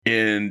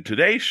In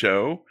today's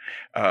show,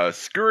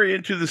 scurry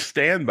into the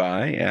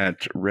standby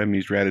at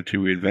Remy's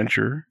Ratatouille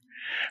Adventure.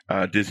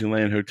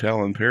 Disneyland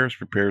Hotel in Paris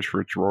prepares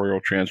for its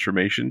royal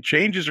transformation.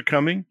 Changes are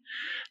coming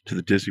to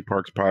the Disney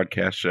Parks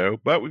podcast show,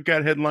 but we've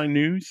got headline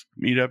news,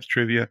 meetups,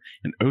 trivia,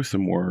 and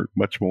some more,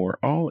 much more,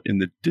 all in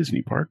the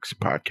Disney Parks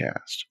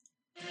podcast.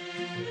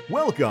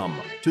 Welcome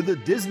to the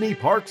Disney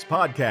Parks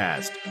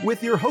Podcast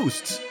with your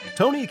hosts,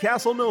 Tony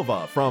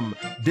Casanova from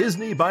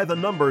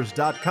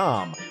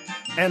DisneyByTheNumbers.com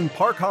and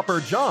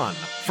Parkhopper John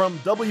from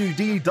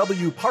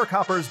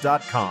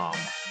WDWParkhoppers.com.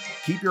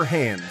 Keep your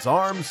hands,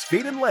 arms,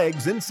 feet, and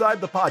legs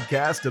inside the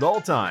podcast at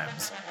all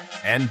times.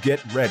 And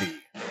get ready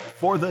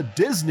for the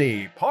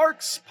Disney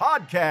Parks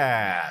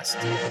Podcast.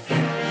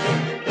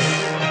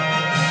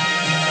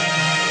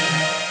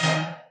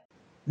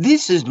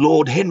 This is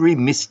Lord Henry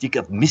Mystic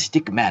of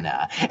Mystic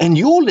Manor, and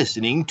you're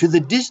listening to the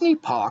Disney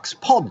Parks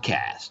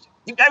Podcast.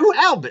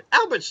 Oh,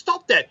 Albert,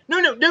 stop that. No,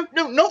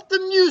 not the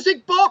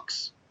music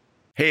box.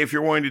 Hey, if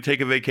you're wanting to take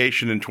a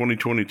vacation in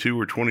 2022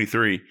 or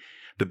 23,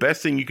 the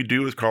best thing you could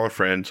do is call our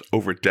friends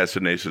over at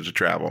Destinations to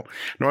Travel.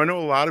 Now, I know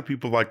a lot of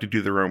people like to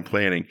do their own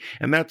planning,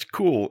 and that's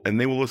cool,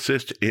 and they will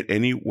assist in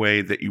any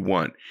way that you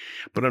want.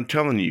 But I'm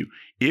telling you,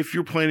 if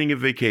you're planning a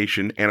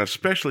vacation, and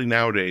especially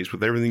nowadays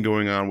with everything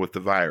going on with the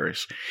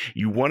virus,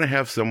 you want to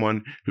have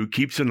someone who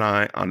keeps an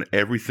eye on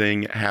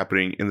everything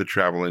happening in the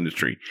travel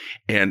industry.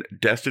 And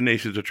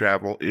Destinations to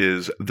Travel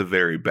is the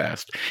very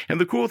best. And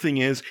the cool thing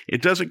is,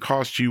 it doesn't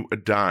cost you a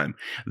dime.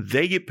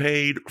 They get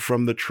paid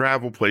from the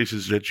travel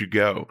places that you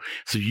go.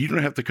 So you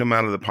don't have to come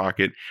out of the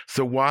pocket.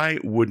 So why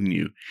wouldn't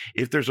you?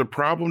 If there's a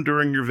problem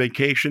during your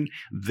vacation,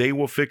 they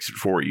will fix it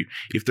for you.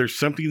 If there's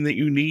something that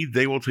you need,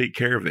 they will take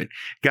care of it.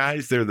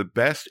 Guys, they're the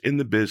best in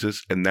the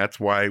business, and that's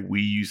why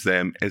we use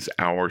them as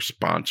our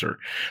sponsor.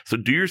 So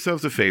do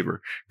yourselves a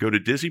favor. Go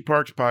to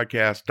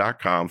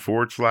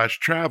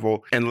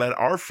DisneyParksPodcast.com/travel and let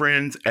our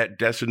friends at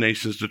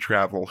Destinations to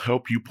Travel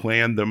help you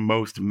plan the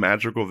most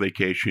magical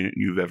vacation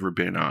you've ever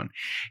been on.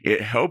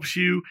 It helps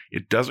you.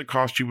 It doesn't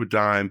cost you a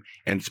dime,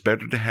 and it's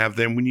better to have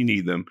them when you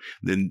need them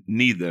than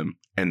need them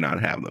and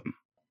not have them.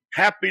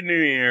 Happy New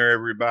Year,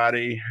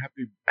 everybody.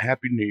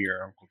 Happy New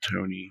Year, Uncle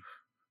Tony.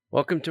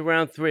 Welcome to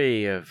round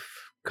 3 of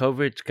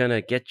COVID's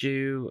gonna get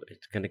you.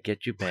 It's gonna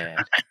get you bad.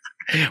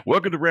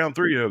 Welcome to round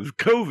 3 of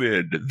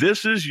COVID.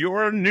 This is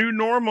your new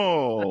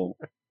normal.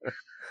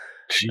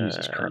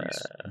 Jesus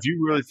Christ. Do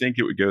you really think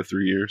it would go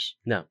 3 years?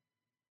 No.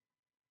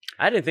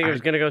 I didn't think it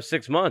was gonna go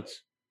 6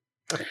 months.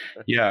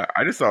 Yeah,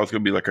 I just thought it was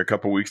gonna be like a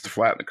couple weeks to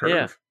flatten the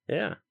curve.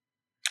 Yeah.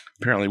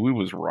 Apparently we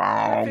was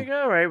wrong. I think,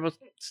 all right, we'll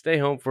stay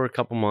home for a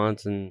couple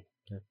months and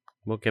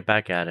we'll get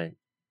back at it.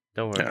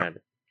 Don't worry about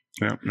it.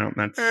 No,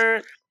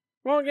 that's...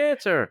 Wrong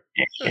answer.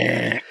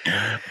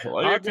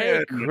 I'll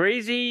take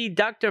crazy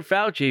Dr.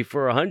 Fauci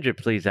for 100,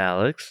 please,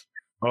 Alex.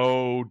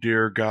 Oh,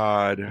 dear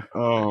God.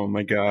 Oh,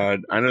 my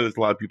God. I know there's a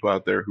lot of people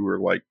out there who are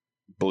like,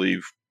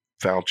 believe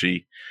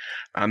Fauci.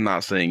 I'm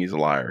not saying he's a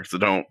liar, so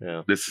don't.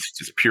 Yeah. This is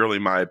just purely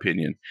my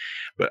opinion.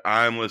 But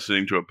I'm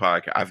listening to a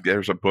podcast.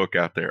 There's a book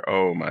out there.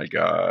 Oh, my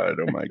God.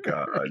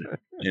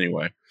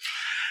 Anyway.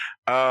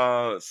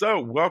 So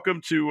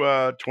welcome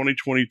to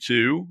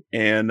 2022,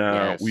 and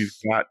yes. We've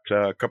got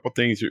a couple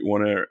things that we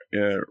want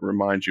to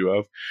remind you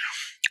of.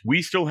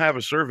 We still have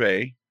a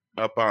survey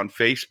up on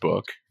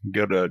Facebook.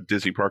 Go to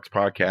Disney Parks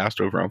Podcast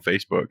over on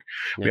Facebook.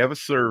 Yeah. We have a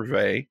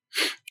survey.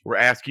 We're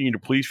asking you to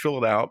please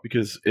fill it out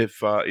because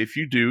if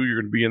you do,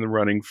 you're going to be in the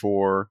running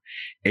for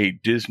a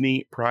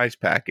Disney prize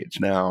package.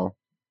 Now,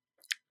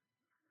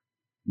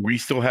 we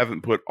still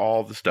haven't put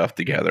all the stuff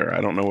together.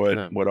 I don't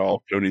know what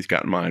all Tony's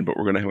got in mind, but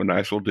we're going to have a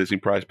nice little Disney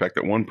prize pack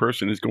that one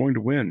person is going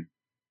to win.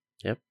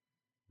 Yep.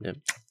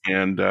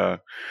 And are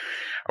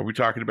we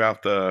talking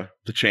about the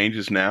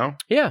changes now?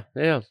 Yeah.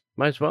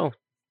 Might as well.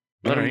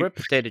 Let them rip,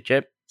 potato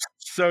chip.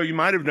 So you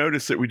might have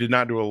noticed that we did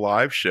not do a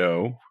live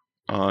show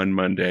on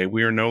Monday.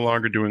 We are no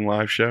longer doing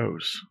live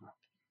shows.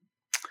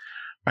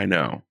 I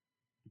know.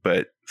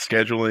 But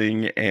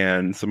scheduling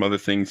and some other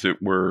things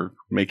that were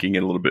making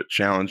it a little bit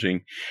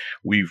challenging,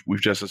 we've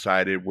just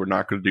decided we're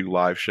not going to do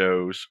live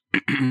shows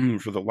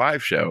for the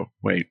live show.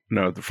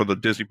 For the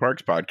Disney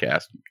Parks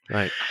Podcast.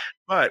 Right.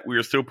 But we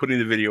are still putting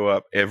the video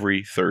up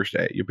every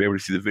Thursday. You'll be able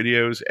to see the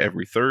videos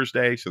every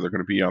Thursday, so they're going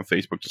to be on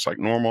Facebook just like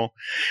normal.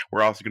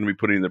 We're also going to be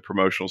putting the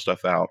promotional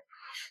stuff out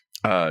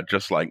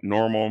just like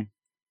normal.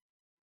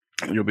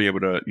 You'll be able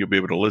to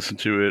listen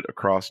to it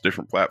across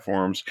different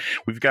platforms.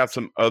 We've got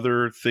some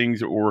other things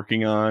that we're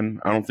working on.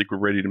 I don't think we're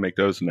ready to make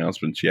those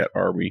announcements yet,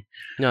 are we?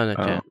 No,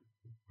 not yet.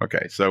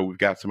 Okay, so we've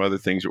got some other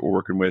things that we're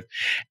working with.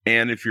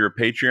 And if you're a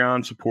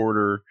Patreon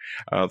supporter,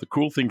 the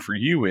cool thing for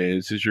you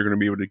is you're going to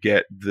be able to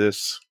get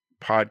this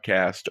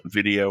podcast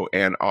video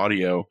and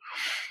audio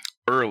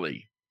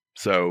early.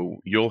 So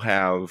you'll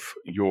have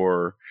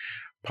your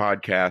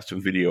podcast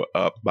and video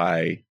up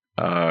by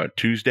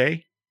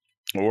Tuesday.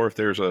 Or if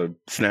there's a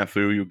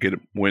snafu, you'll get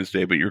it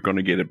Wednesday, but you're going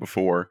to get it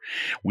before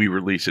we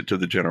release it to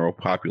the general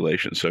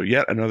population. So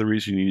yet another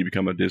reason you need to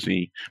become a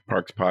Disney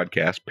Parks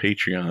Podcast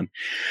Patreon.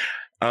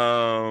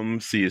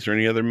 See, is there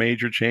any other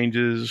major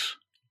changes?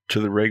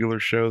 to the regular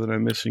show that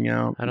I'm missing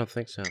out? I don't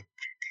think so.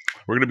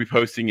 We're going to be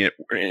posting it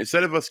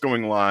instead of us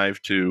going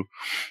live to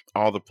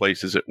all the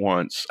places at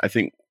once. I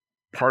think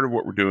part of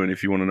what we're doing,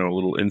 if you want to know a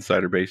little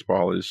insider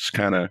baseball, is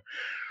kind of,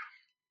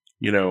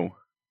 you know,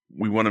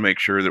 we want to make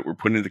sure that we're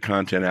putting the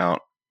content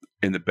out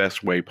in the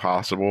best way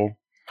possible.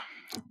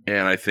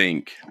 And I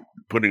think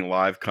putting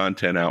live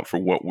content out for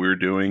what we're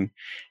doing,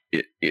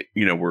 it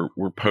you know,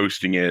 we're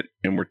posting it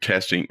and we're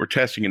testing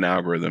an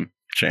algorithm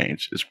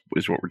change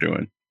is what we're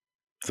doing.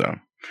 So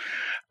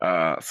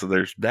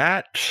there's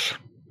that.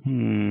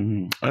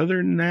 Other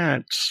than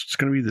that, it's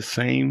going to be the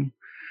same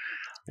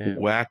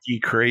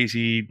wacky,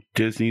 crazy,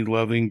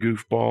 Disney-loving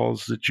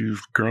goofballs that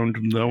you've grown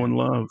to know and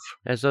love.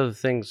 As other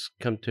things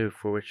come to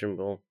fruition,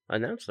 we'll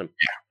announce them.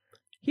 Yeah.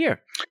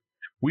 Here.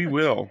 We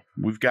will.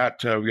 We've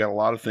got a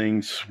lot of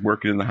things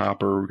working in the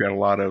hopper. We've got a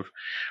lot of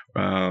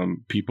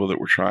people that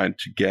we're trying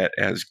to get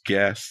as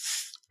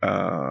guests.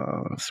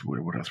 So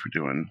what else we're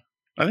doing?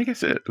 I think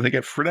that's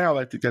it. For now,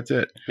 I think that's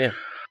it. Yeah.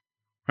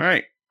 All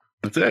right.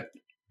 That's it.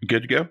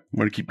 Good to go?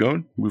 Want to keep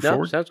going? Move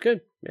forward? Sounds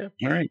good. Yeah.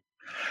 All right.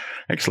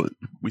 Excellent.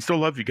 We still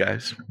love you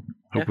guys.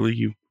 Hopefully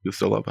you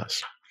still love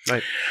us.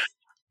 Right.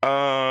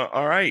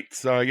 All right.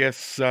 So I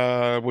guess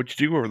what'd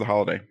you do over the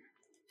holiday?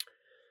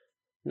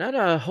 Not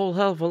a whole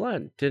hell of a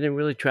lot. Didn't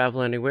really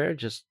travel anywhere.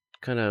 Just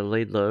kind of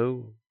laid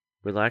low,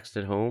 relaxed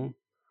at home.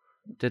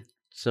 Did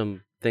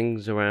some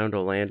things around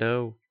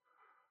Orlando.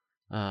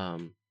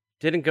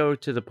 Didn't go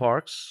to the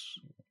parks.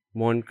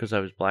 One, because I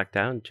was blacked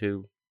out. And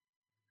two,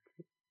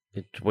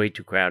 it's way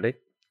too crowded.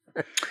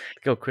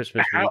 Go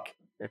Christmas week.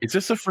 Is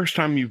this the first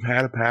time you've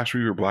had a pass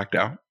where you were blacked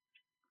out?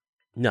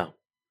 No.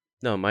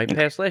 My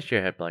pass last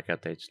year had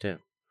blackout dates too.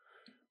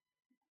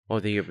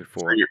 Or the year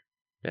before.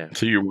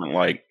 So you weren't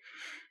like,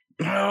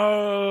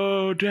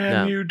 oh,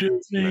 damn you,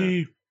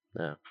 Disney.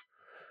 No.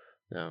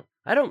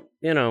 I don't,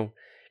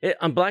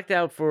 I'm blacked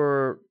out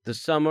for the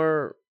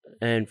summer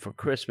and for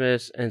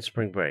Christmas and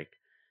spring break.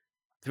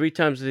 3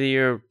 times of the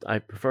year, I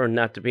prefer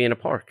not to be in a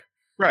park.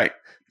 Right.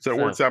 So it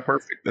works out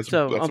perfect. That's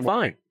I'm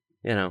fine,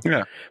 Yeah.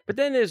 But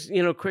then there's,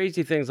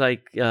 crazy things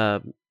like,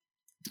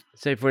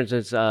 say, for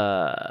instance,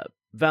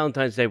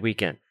 Valentine's Day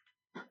weekend.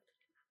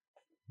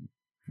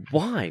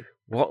 Why?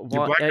 You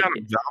blacked out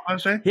on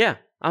Valentine's Day? Yeah.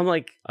 I'm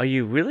like, are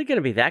you really going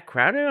to be that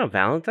crowded on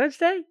Valentine's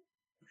Day?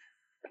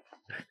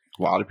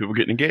 A lot of people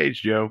getting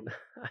engaged, Joe.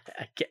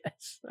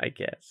 I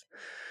guess.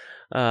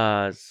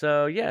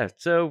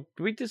 So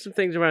we did some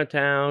things around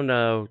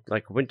town,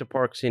 like a Winter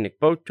Park Scenic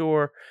Boat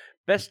Tour.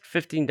 Best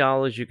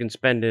 $15 you can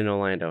spend in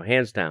Orlando,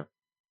 hands down.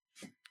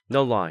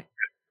 No lie.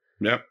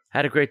 Yep.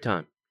 Had a great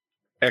time.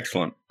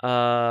 Excellent.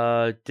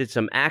 Did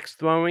some axe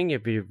throwing.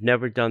 If you've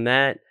never done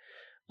that,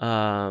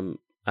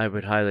 I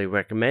would highly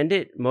recommend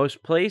it.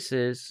 Most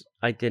places,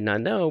 I did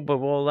not know, but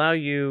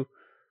will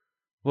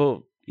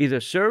either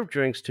serve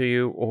drinks to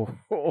you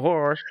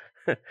or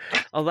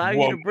allow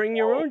you to bring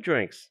your own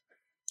drinks.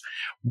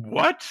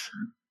 What?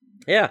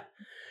 Yeah.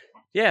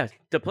 Yeah.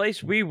 The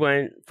place we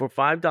went, for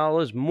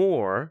 $5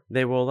 more,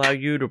 they will allow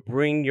you to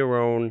bring your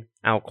own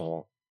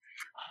alcohol.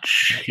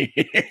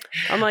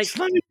 I'm like,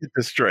 let me get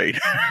this straight.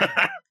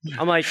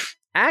 I'm like,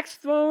 axe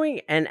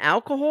throwing and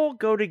alcohol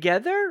go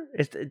together?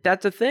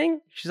 That's a thing?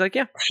 She's like,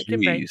 yeah, it can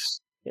be.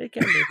 It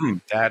can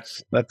be.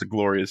 That's a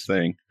glorious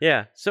thing.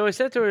 Yeah. So I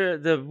said to her,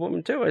 the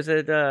woman too, I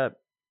said,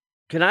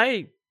 can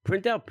I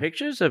print out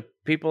pictures of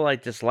people I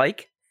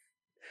dislike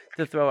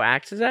to throw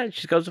axes at?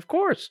 She goes, of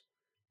course.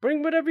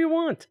 Bring whatever you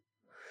want.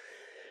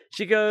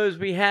 She goes,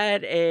 we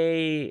had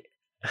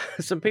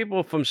some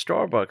people from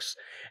Starbucks,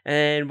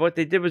 and what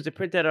they did was they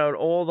printed out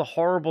all the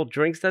horrible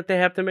drinks that they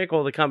have to make,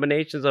 all the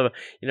combinations of,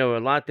 a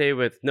latte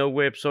with no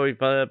whip, soy,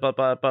 blah, blah,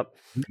 blah, blah.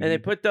 And they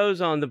put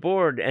those on the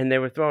board, and they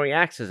were throwing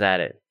axes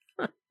at it.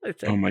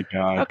 Said, oh my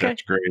God, okay.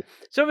 That's great.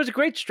 So it was a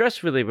great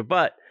stress reliever,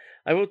 but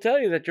I will tell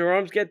you that your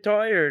arms get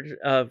tired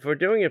for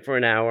doing it for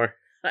an hour.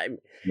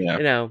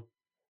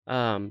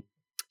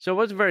 So it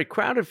wasn't very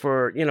crowded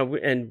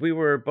and we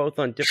were both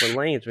on different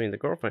lanes, me and the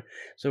girlfriend.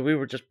 So we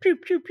were just pew,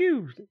 pew,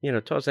 pew,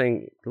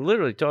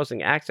 literally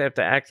tossing axe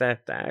after axe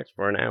after axe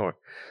for an hour.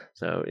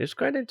 So it was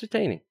quite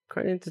entertaining.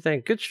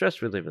 Good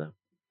stress reliever, though.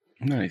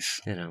 Nice.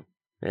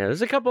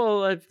 There's a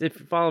couple, if you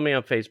follow me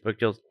on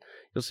Facebook, you'll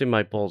see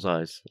my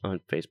bullseyes on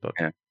Facebook.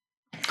 Yeah.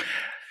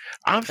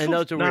 And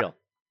those are real.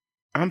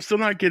 I'm still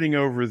not getting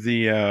over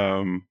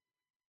the,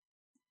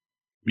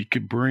 you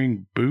could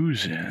bring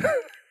booze in.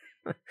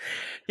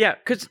 Yeah,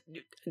 because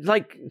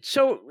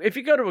if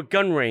you go to a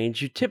gun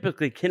range, you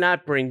typically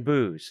cannot bring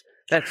booze.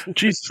 That's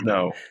Jesus,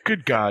 no.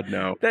 Good God,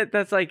 no.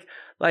 That's like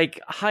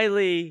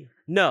highly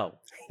no.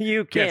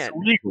 You can't. It's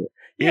illegal.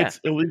 Yeah. It's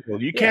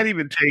illegal. You can't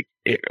even take.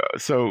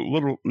 So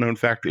little known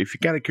fact: if you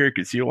got a carry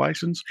conceal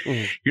license,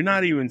 you're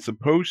not even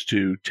supposed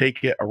to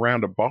take it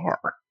around a bar.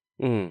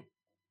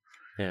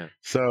 Yeah.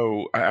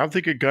 So I don't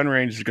think a gun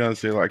range is going to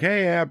say like,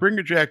 "Hey, bring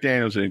your Jack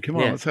Daniels in. Come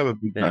on, let's have a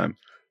good time."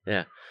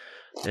 Yeah.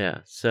 Yeah.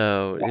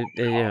 So,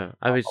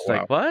 I was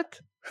like, what?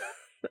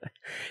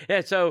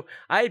 Yeah, so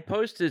I had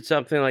posted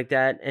something like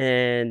that,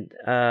 and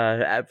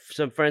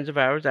some friends of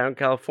ours out in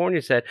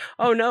California said,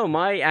 "Oh no,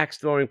 my axe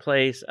throwing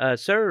place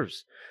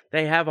serves.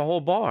 They have a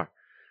whole bar."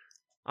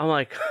 I'm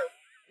like,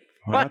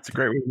 Well, "What?" that's a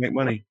great way to make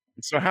money.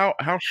 So how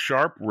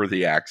sharp were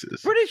the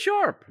axes? Pretty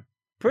sharp,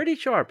 pretty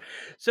sharp.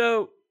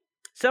 So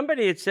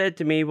somebody had said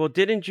to me, "Well,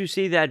 didn't you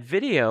see that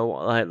video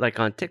like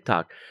on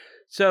TikTok?"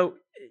 So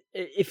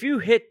if you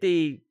hit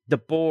the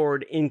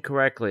board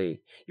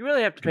incorrectly, you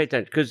really have to pay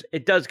attention because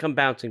it does come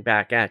bouncing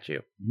back at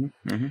you.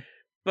 Mm-hmm.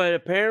 But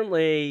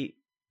apparently,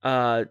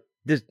 in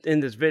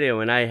this video,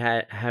 and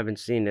I haven't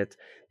seen it,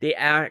 the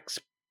axe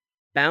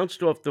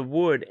bounced off the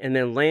wood and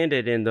then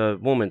landed in the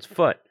woman's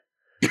foot.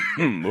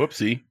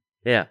 Whoopsie.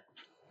 Yeah.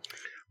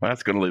 Well,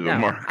 that's going to leave a Now,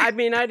 mark. I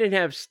mean, I didn't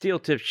have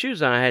steel-tip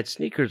shoes on. I had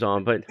sneakers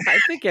on, but I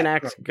think an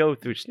axe can go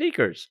through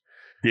sneakers.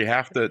 Do you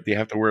have to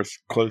wear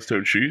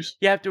closed-toed shoes?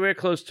 You have to wear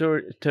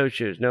closed-toe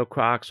shoes, no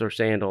Crocs or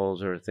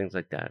sandals or things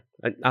like that.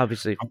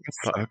 Obviously, Oh,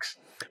 that sucks.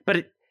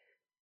 but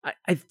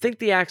I think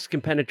the axe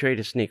can penetrate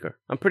a sneaker.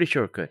 I'm pretty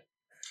sure it could.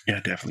 Yeah,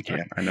 it definitely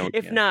can. I know.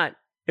 If not,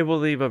 it will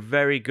leave a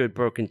very good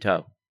broken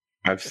toe.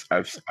 I've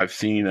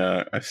seen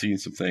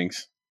some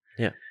things.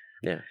 Yeah.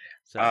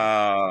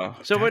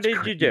 So what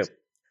did you do?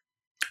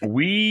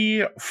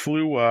 We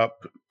flew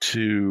up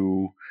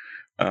to.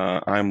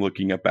 I'm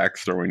looking up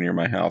axe throwing near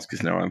my house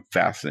because now I'm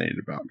fascinated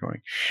about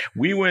going.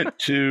 We went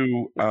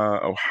to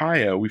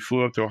Ohio. We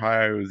flew up to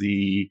Ohio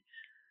the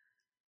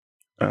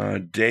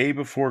day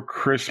before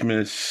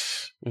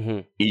Christmas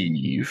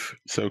Eve.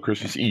 So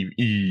Christmas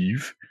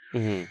Eve.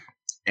 Mm-hmm.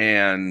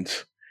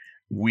 And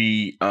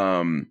we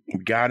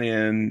got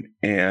in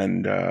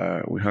and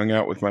we hung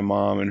out with my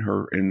mom and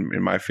her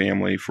and my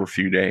family for a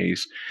few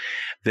days.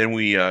 Then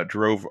we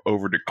drove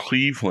over to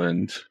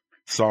Cleveland,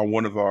 saw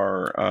one of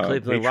our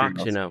Cleveland Patreon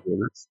rocks, you know.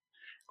 supporters.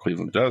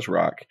 Cleveland does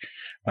rock.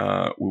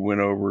 We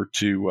went over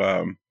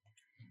to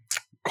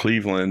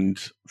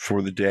Cleveland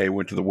for the day,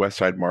 went to the West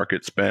Side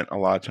Market, spent a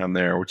lot of time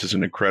there, which is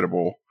an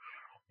incredible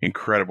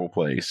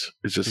place.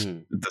 It's just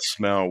the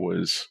smell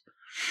was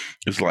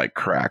like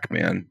crack,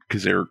 man,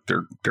 because they're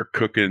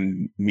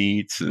cooking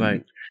meats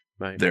and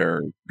right.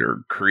 they're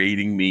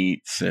creating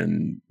meats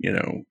and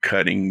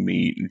cutting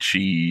meat and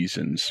cheese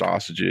and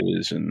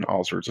sausages and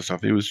all sorts of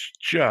stuff. It was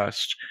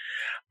just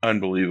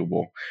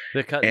unbelievable.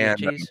 They're cutting the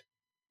cheese.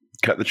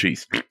 Cut the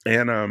cheese,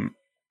 and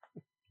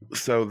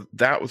so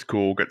that was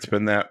cool. Got to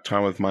spend that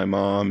time with my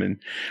mom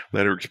and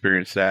let her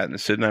experience that. And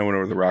Sid and I went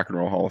over to the Rock and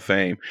Roll Hall of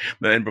Fame.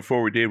 Then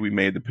before we did, we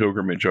made the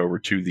pilgrimage over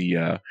to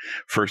the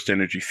First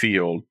Energy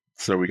Field.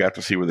 So we got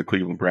to see where the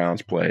Cleveland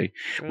Browns play.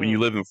 When you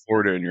live in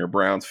Florida and you're a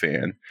Browns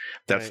fan,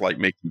 that's like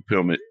making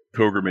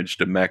pilgrimage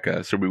to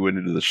Mecca. So we went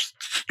into the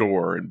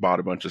store and bought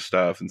a bunch of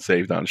stuff and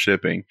saved on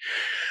shipping.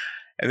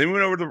 And then we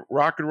went over to the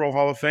Rock and Roll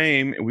Hall of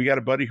Fame, and we got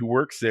a buddy who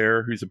works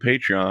there who's a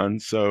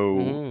Patreon.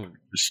 So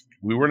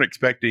we weren't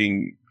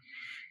expecting,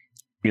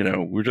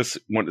 we just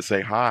wanted to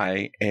say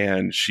hi.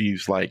 And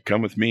she's like,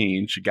 come with me.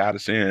 And she got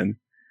us in,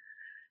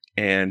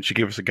 and she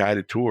gave us a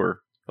guided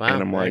tour. Wow,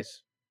 and I'm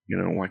nice.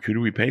 like, who do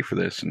we pay for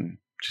this? And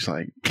she's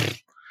like,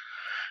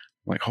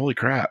 holy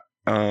crap.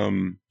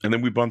 And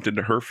then we bumped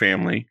into her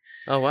family.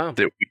 Oh, wow.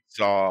 That we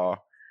saw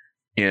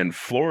in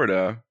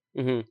Florida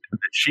that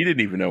she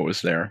didn't even know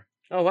was there.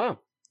 Oh, wow.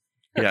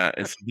 Yeah.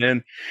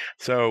 And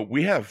so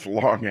we have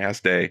long ass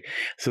day.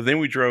 So then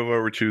we drove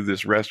over to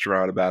this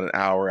restaurant about an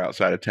hour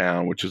outside of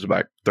town, which is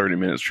about 30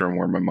 minutes from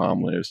where my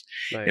mom lives,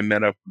 and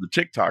met up with a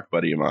TikTok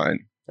buddy of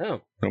mine.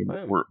 Oh,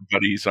 wow. We're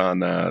buddies on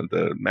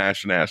the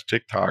Mash and Ash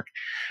TikTok,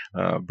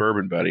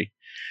 Bourbon Buddy.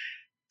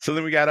 So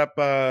then we got up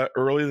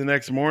early the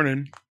next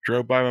morning,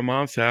 drove by my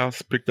mom's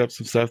house, picked up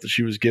some stuff that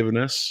she was giving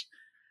us,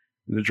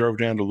 and then drove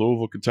down to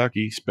Louisville,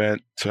 Kentucky,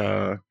 spent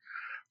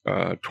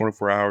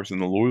 24 hours in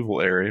the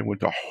Louisville area,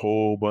 went to a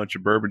whole bunch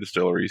of bourbon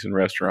distilleries and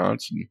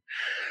restaurants. And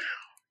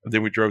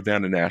then we drove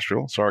down to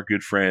Nashville, saw our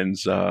good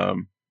friends,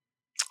 Kristen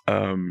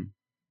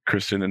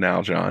and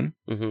Aljon.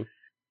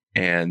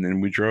 And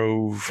then we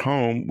drove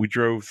home. We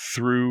drove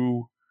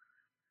through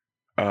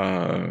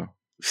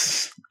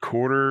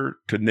quarter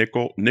to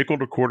nickel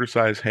to quarter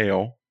size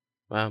hail.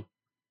 Wow.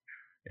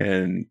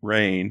 And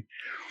rain.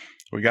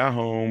 We got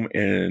home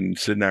and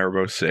Sid and I were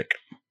both sick.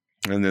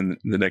 And then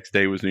the next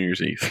day was New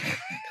Year's Eve.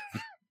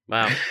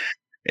 Wow.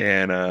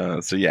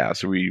 And so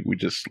we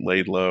just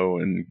laid low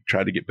and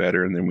tried to get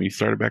better, and then we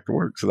started back to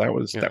work. So that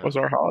was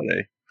our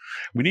holiday.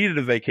 We needed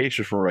a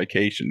vacation from a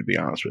vacation, to be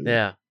honest with you.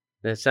 Yeah.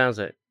 That sounds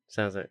it.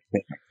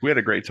 We had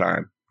a great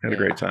time. A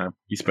great time.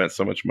 He spent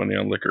so much money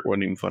on liquor, it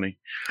wasn't even funny.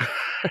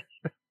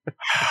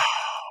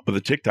 But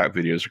the TikTok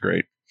videos are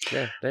great.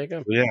 Yeah, there you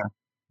go. So, yeah.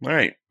 All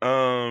right.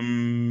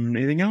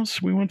 Anything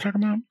else we want to talk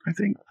about? I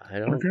think I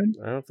don't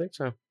think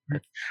so.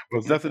 Well,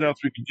 there's nothing else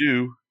we can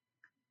do.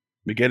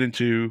 We get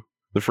into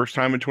the first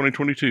time in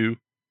 2022.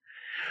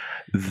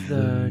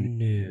 The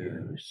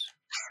news.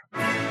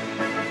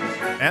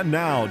 And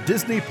now,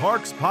 Disney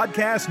Parks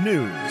Podcast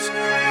News.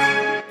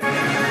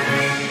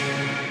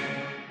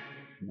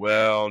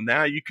 Well,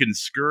 now you can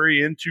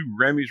scurry into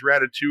Remy's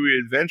Ratatouille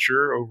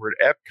Adventure over at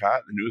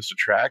Epcot. The newest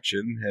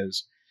attraction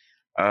has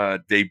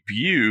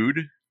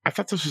debuted. I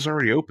thought this was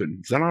already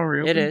open. Is that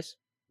already open? It is.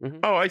 Mm-hmm.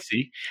 Oh, I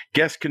see.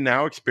 Guests can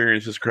now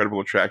experience this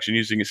incredible attraction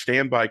using a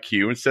standby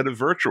queue instead of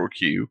virtual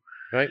queue.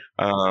 Right.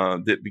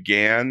 That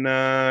began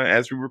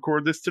as we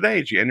record this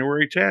today,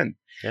 January 10.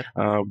 Yep.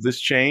 This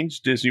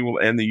change, Disney will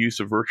end the use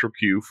of virtual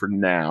queue for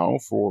now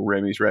for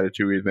Remy's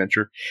Ratatouille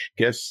Adventure.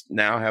 Guests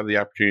now have the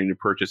opportunity to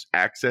purchase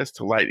access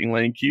to Lightning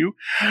Lane queue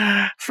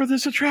for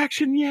this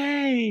attraction.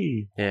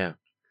 Yay! Yeah.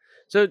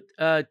 So,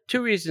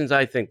 two reasons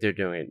I think they're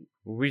doing it.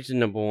 Reason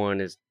number one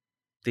is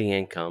the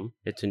income.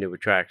 It's a new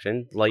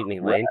attraction,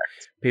 Lightning Lane.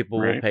 People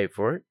will pay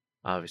for it,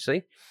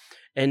 obviously.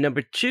 And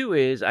number two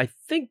is I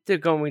think they're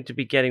going to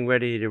be getting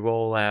ready to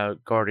roll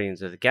out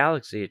Guardians of the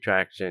Galaxy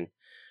attraction.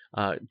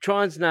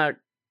 Tron's not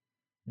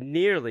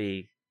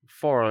nearly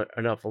far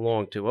enough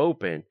along to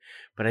open,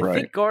 but I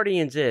think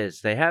Guardians is.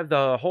 They have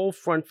the whole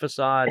front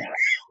facade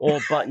all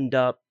buttoned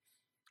up.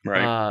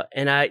 Right.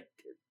 And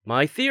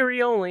my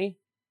theory only,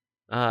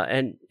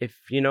 and if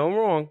you know I'm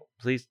wrong,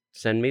 please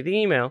send me the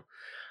email,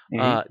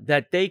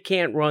 that they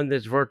can't run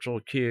this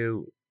virtual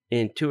queue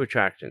in two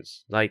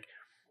attractions. Like,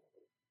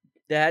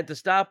 they had to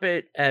stop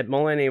it at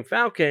Millennium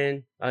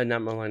Falcon,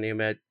 not Millennium,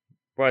 at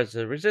Rise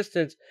of the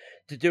Resistance,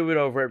 to do it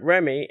over at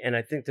Remy, and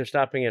I think they're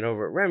stopping it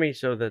over at Remy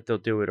so that they'll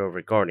do it over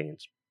at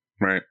Guardians.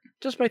 Right.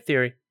 Just my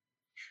theory.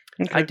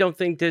 Okay. I don't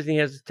think Disney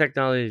has the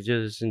technology to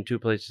do this in two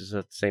places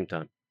at the same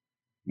time.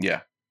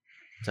 Yeah.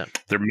 So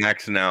they're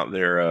maxing out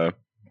their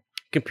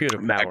computer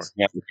power.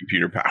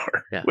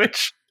 Yeah.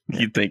 Which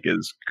you think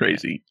is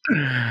crazy.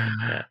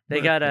 Yeah.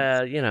 They got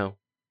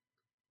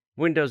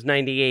Windows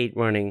 98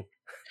 running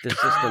the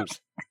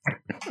systems.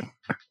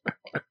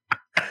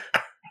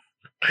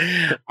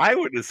 I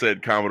would have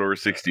said Commodore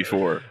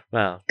 64.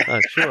 Well,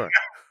 sure.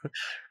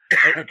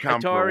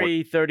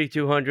 Atari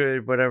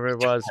 3200, whatever it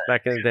was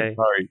back in the day.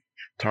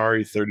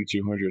 Atari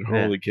 3200.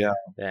 Holy cow.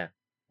 Yeah.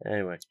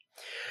 Anyway.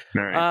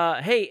 All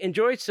right. Hey,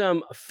 enjoy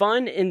some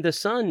fun in the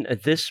sun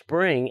this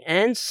spring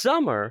and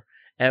summer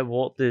at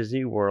Walt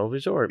Disney World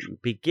Resort.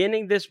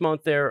 Beginning this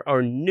month, there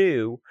are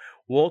new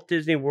Walt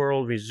Disney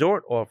World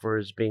Resort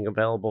offers being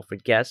available for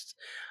guests.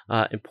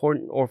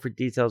 Important offer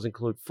details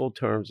include full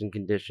terms and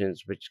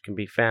conditions, which can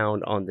be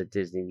found on the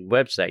Disney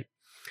website.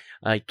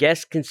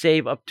 Guests can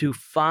save up to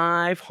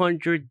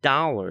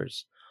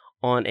 $500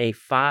 on a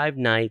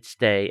 5-night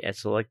stay at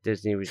select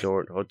Disney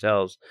Resort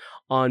hotels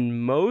on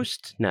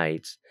most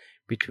nights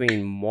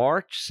between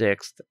March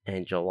 6th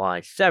and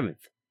July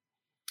 7th.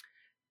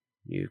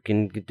 You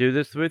can do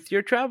this with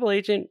your travel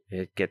agent.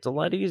 It gets a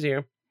lot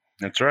easier.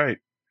 That's right.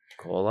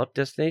 Call up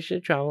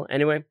Destination Travel.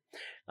 Anyway,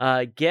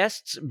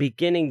 guests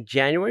beginning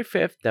January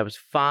 5th, that was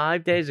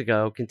 5 days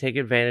ago, can take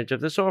advantage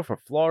of this offer.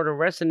 Florida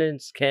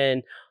residents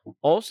can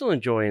also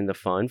enjoy in the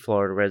fun.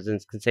 Florida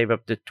residents can save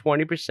up to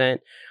 20%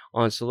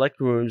 on select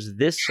rooms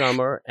this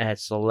summer at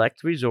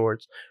select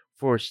resorts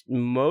for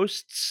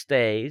most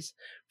stays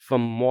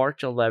from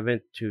March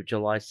 11th to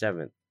July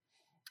 7th.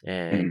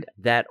 And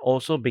that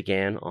also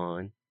began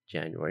on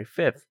January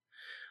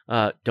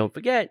 5th. Don't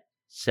forget,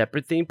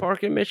 separate theme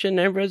park admission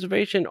and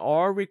reservation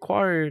are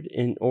required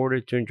in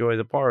order to enjoy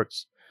the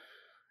parks.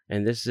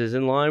 And this is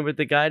in line with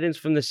the guidance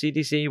from the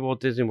CDC.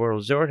 Walt Disney World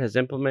Resort has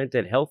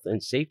implemented health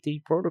and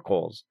safety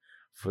protocols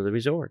for the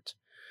resort.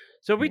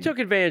 So we took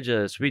advantage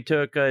of this. We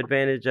took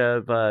advantage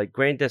of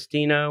Grand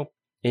Destino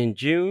in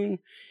June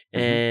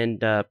and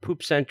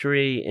Poop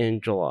Century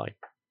in July.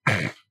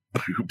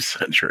 Poop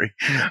Century.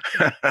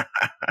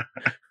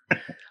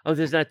 Oh,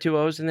 there's not two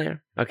O's in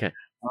there? Okay.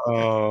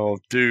 Oh,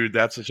 dude,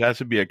 that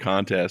should be a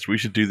contest. We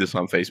should do this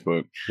on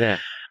Facebook. Yeah.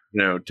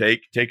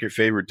 Take your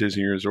favorite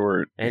Disney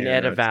resort and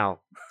add a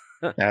vowel.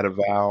 Add a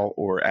vowel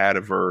or add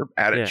a verb.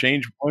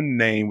 Change one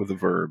name with a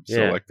verb.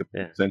 So like the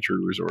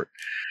Century Resort.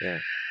 Yeah.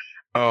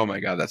 Oh my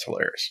God, that's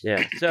hilarious.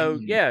 Yeah. So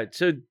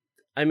So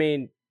I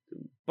mean,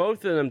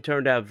 both of them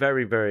turned out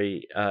very,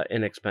 very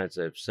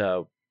inexpensive.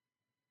 So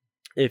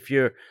if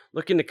you're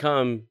looking to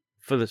come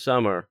for the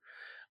summer,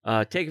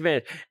 take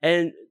advantage.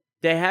 And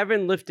they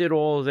haven't lifted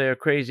all of their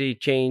crazy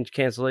change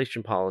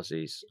cancellation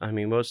policies. I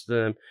mean, most of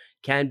them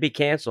can be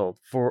canceled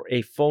for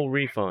a full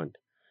refund.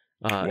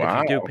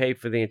 If you do pay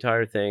for the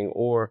entire thing,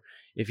 or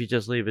if you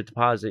just leave a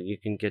deposit, you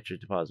can get your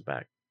deposit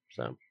back.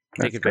 So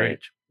take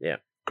advantage. Great. Yeah.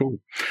 Cool.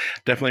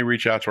 Definitely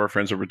reach out to our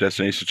friends over at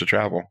Destinations to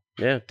Travel.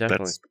 Yeah,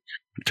 definitely.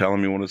 Tell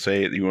them you want to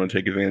say it. You want to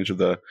take advantage of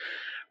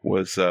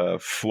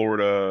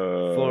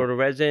Florida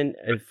resident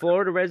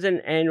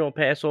annual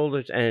pass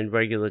holders and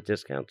regular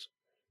discounts.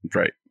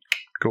 Right.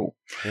 Cool.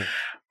 Yeah.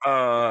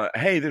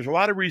 Hey, there's a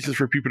lot of reasons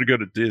for people to go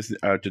to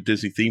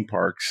Disney theme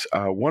parks.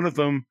 One of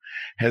them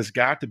has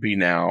got to be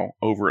now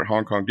over at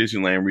Hong Kong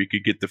Disneyland, where you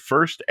could get the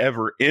first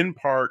ever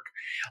in-park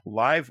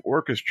live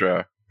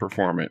orchestra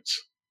performance.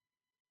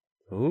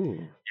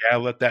 Ooh. Yeah,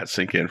 let that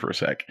sink in for a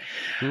sec.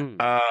 Hmm.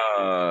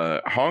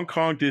 Hong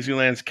Kong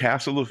Disneyland's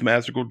Castle of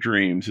Magical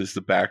Dreams is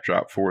the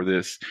backdrop for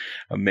this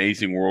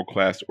amazing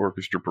world-class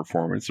orchestra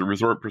performance. The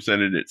resort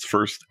presented its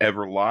first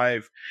ever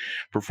live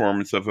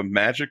performance of a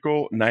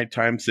magical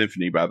nighttime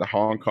symphony by the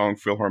Hong Kong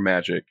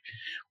Philharmonic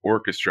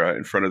Orchestra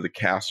in front of the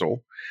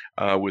castle,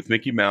 with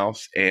Mickey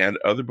Mouse and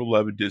other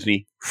beloved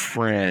Disney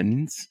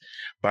friends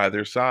by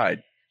their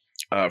side.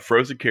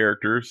 Frozen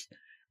characters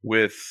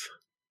with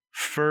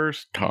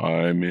first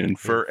time in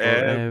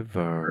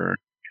forever.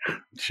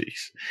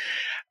 Jeez.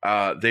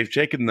 They've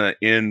taken the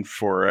in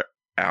for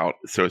out,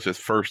 so it says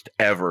first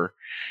ever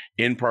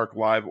in-park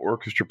live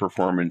orchestra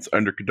performance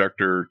under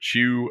conductor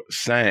Chu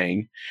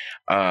Sang.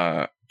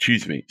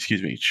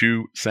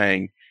 Chu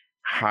Sang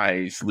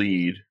Hai's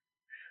lead.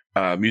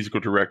 Musical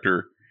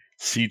director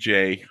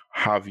CJ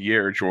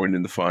Javier joined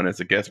in the fun as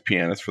a guest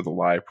pianist for the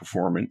live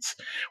performance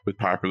with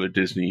popular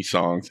Disney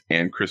songs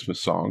and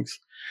Christmas songs.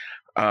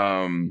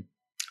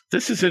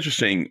 This is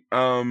interesting.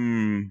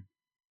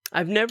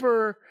 I've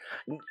never.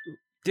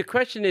 The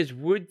question is,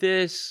 would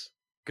this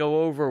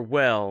go over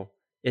well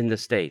in the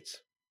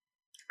States?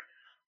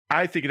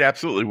 I think it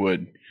absolutely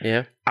would.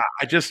 Yeah.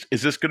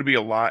 Is this going to be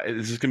a lot?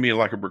 Is this going to be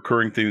like a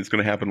recurring thing that's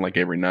going to happen like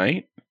every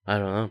night? I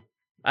don't know.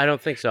 I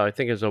don't think so. I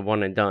think it's a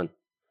one and done.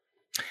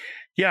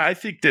 Yeah, I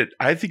think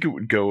it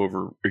would go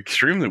over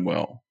extremely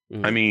well.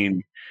 Mhm. I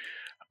mean,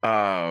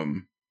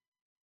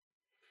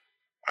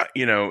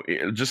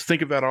 just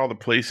think about all the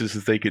places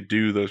that they could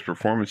do those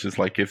performances.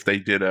 Like if they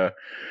did a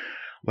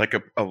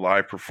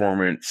live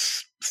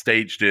performance,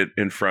 staged it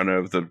in front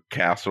of the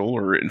castle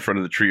or in front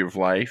of the Tree of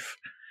Life,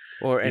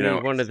 Or any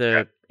one of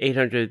the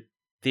 800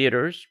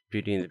 theaters,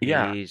 Beauty and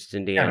the Beast,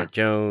 Indiana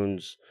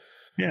Jones.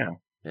 Yeah.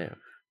 Yeah.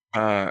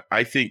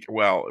 I think,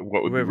 what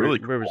would be really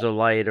cool. Rivers of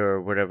Light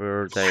or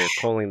whatever they're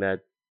calling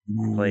that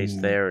place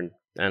there in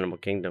Animal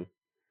Kingdom.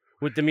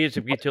 Would the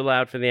music be too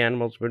loud for the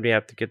animals? Would we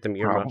have to get them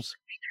earmuffs?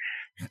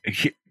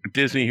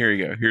 Disney, here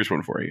you go. Here's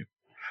one for you.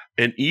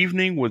 An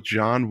evening with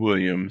John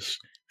Williams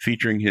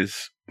featuring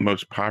his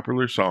most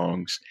popular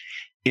songs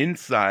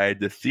inside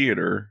the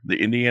theater, the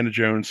Indiana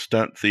Jones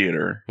Stunt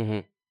Theater,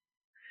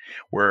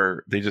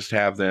 where they just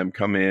have them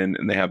come in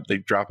and they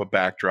drop a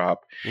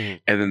backdrop and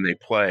then they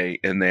play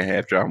and they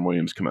have John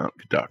Williams come out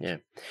and conduct. Yeah,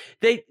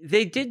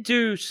 they did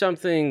do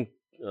something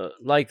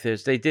like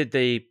this. They did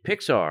the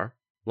Pixar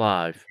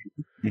Live,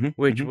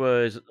 which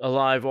was a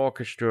live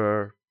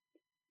orchestra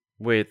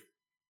with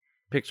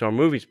Pixar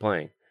movies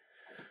playing.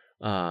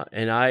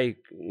 And I,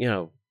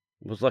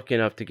 was lucky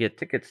enough to get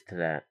tickets to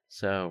that.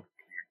 So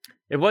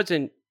it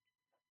wasn't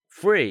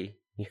free.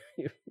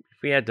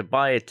 We had to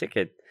buy a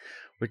ticket,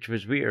 which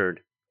was weird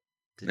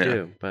to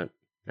do. But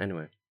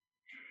anyway.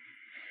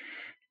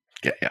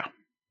 Yeah.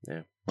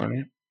 All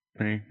right.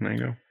 There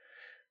you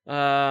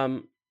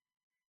go.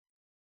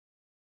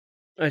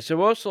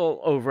 So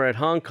also over at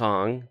Hong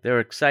Kong, there are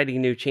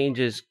exciting new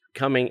changes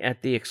coming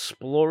at the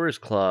Explorers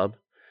Club.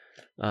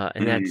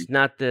 And that's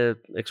not the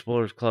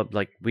Explorers Club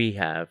like we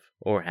have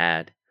or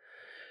had.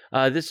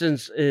 This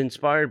is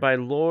inspired by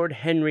Lord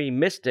Henry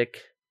Mystic.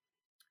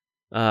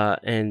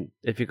 And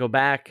if you go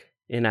back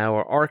in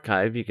our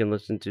archive, you can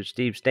listen to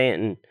Steve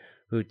Stanton,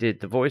 who did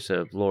the voice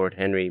of Lord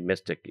Henry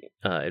Mystic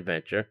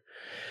Adventure.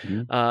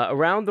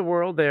 Around the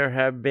world, there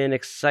have been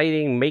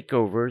exciting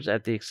makeovers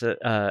at the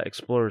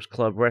Explorers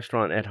Club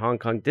restaurant at Hong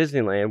Kong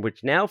Disneyland,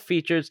 which now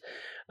features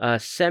a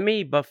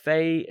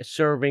semi-buffet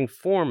serving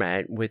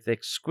format with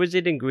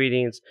exquisite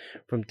ingredients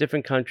from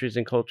different countries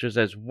and cultures,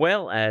 as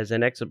well as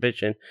an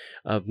exhibition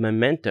of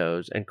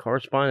mementos and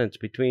correspondence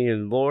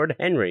between Lord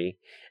Henry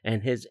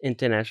and his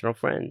international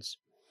friends.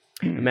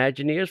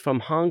 Imagineers from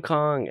Hong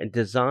Kong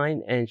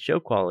Design and Show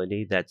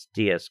Quality, that's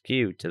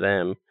DSQ to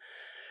them,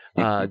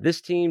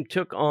 this team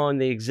took on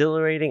the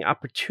exhilarating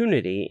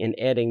opportunity in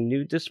adding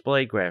new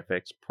display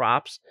graphics,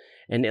 props,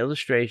 and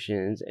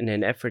illustrations in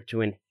an effort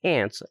to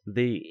enhance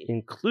the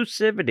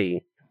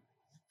inclusivity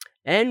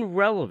and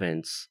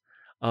relevance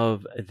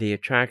of the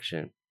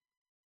attraction.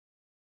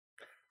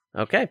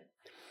 Okay.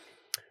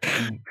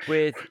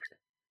 With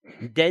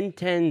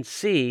Denten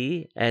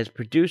C as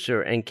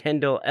producer and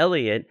Kendall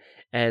Elliott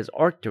as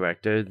art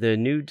director, the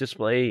new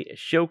display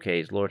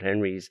showcased Lord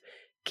Henry's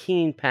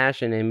keen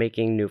passion in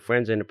making new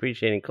friends and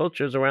appreciating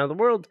cultures around the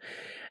world,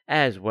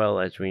 as well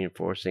as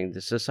reinforcing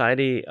the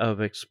Society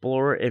of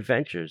Explorer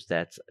Adventures,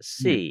 that's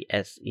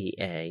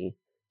CSEA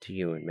to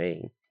you and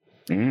me.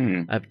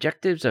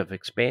 Objectives of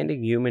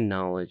expanding human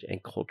knowledge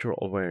and cultural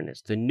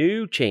awareness. The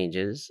new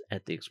changes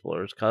at the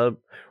Explorers Club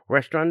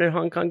restaurant at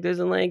Hong Kong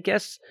Disneyland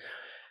guests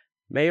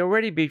may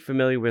already be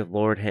familiar with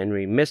Lord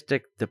Henry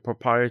Mystic, the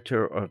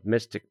proprietor of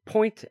Mystic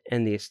Point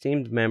and the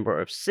esteemed member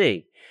of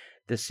C.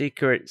 The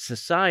secret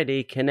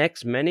society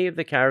connects many of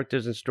the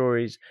characters and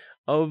stories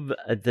of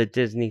the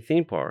Disney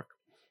theme park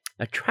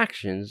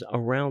attractions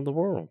around the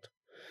world.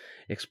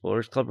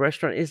 Explorers Club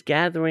Restaurant is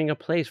gathering a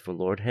place for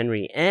Lord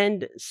Henry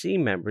and C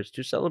members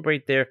to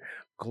celebrate their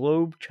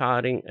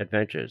globe-trotting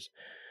adventures.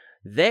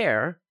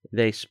 There,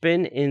 they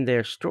spin in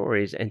their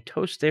stories and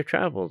toast their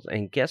travels,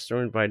 and guests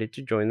are invited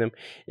to join them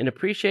in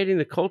appreciating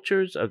the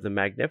cultures of the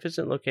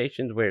magnificent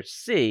locations where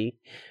C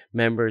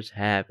members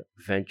have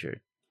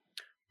ventured.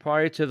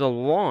 Prior to the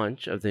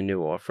launch of the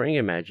new offering,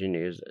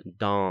 Imagineers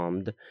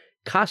donned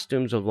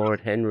costumes of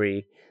Lord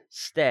Henry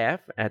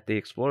staff at the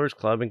Explorers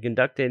Club and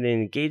conducted an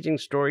engaging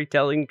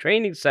storytelling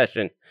training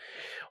session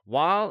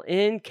while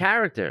in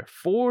character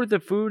for the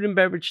food and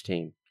beverage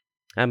team.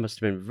 That must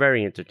have been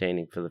very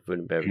entertaining for the food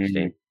and beverage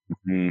team.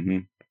 Mm-hmm.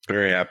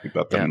 Very happy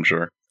about that, Yeah. I'm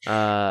sure.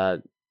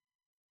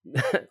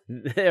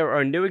 There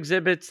are new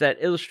exhibits that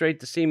illustrate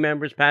the C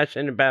members'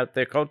 passion about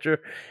their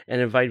culture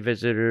and invite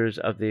visitors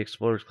of the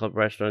Explorers Club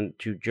restaurant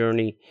to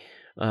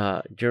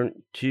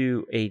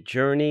to a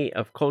journey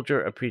of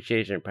culture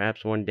appreciation.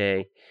 Perhaps one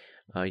day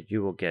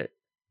you will get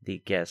the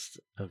guests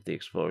of the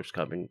Explorers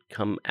Club and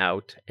come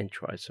out and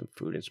try some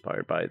food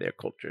inspired by their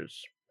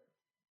cultures.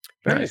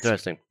 Very Nice.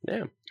 interesting.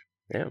 Yeah.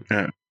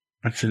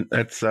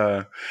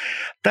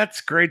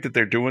 That's great that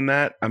they're doing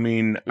that. I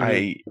mean,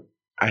 Mhm.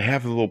 I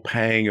have a little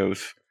pang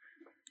of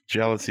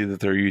jealousy that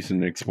they're using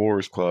the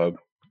Explorers Club.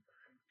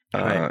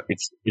 Right.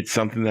 It's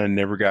something that I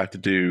never got to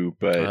do,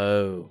 but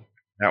Oh,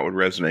 that would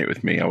resonate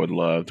with me. I would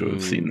love to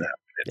have seen that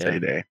in its yeah.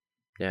 heyday.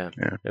 Yeah.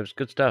 Yeah. It was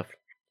good stuff.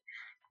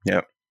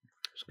 Yep. It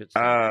was good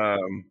stuff.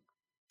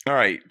 All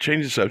right,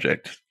 change the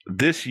subject.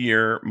 This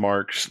year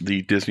marks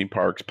the Disney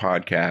Parks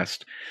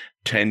podcast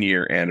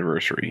 10-year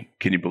anniversary.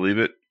 Can you believe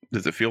it?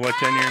 Does it feel like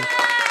 10 years?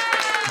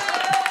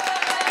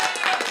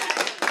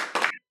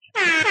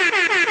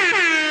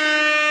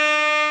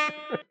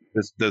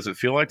 Does it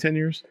feel like 10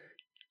 years?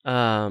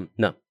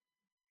 No.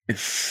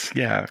 It's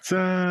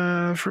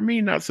for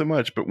me not so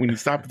much, but when you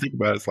stop and think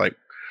about it, it's like,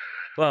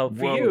 Well, for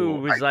whoa, you, it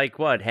was like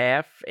what,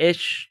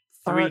 half-ish?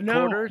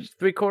 no.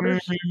 Three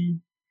quarters?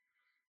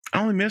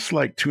 I only missed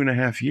like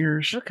 2.5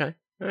 years. Okay.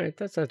 All right.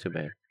 That's not too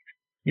bad.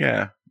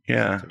 Yeah.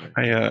 That's not too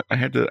bad. I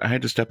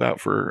had to step out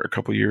for a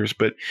couple years,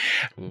 but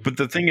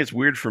the thing is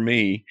weird for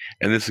me,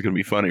 and this is going to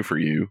be funny for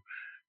you,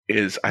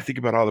 is I think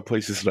about all the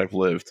places that I've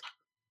lived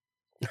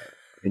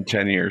in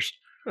 10 years.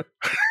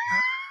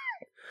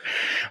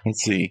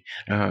 Let's see.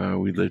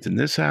 We lived in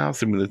this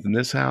house, and we lived in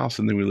this house,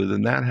 and then we lived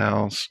in that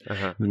house,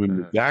 and then we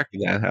moved back to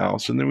that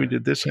house, and then we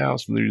did this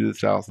house, and then we did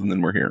this house, and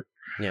then we're here.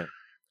 Yeah.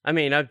 I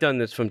mean, I've done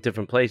this from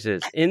different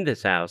places in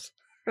this house,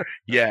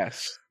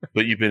 Yes,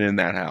 but you've been in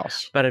that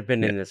house. but I've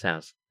been in this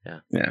house.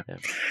 Yeah.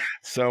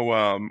 So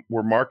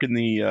we're marking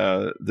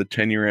the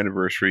 10-year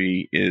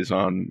anniversary is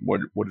on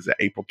what is that,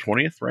 April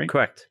 20th, right?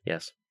 Correct.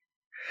 Yes.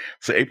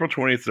 So April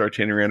 20th is our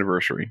 10-year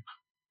anniversary.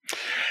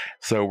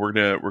 So we're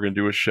gonna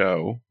do a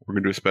show. We're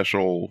gonna do a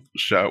special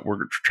show.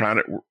 We're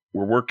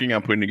working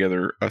on putting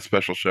together a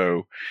special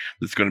show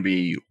that's going to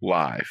be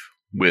live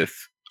with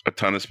a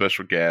ton of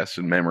special guests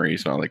and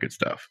memories and all that good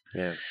stuff.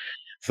 Yeah.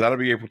 So that'll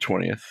be April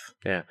 20th.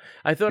 Yeah.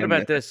 I thought And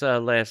about this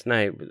last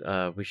night.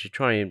 We should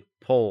try and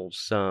pull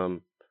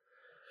some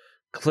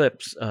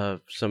clips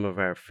of some of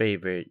our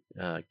favorite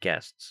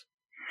guests.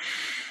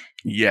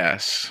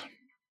 Yes,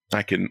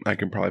 I can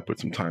probably put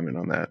some time in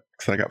on that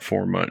because I got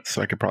 4 months,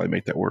 so I could probably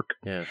make that work.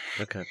 Yeah.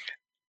 Okay.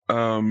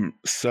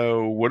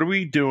 So what are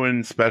we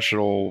doing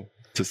special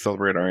to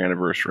celebrate our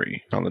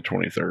anniversary on the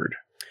 23rd?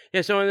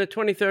 Yeah, so on the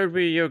 23rd,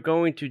 we are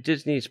going to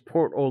Disney's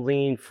Port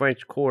Orleans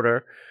French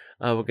Quarter.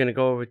 We're going to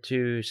go over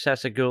to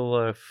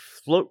Sassagoula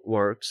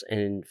Floatworks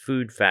and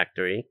Food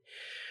Factory.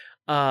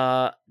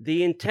 The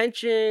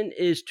intention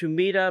is to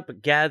meet up,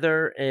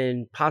 gather,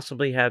 and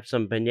possibly have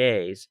some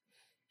beignets.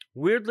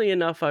 Weirdly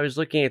enough, I was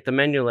looking at the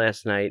menu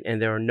last night,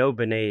 and there are no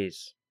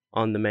beignets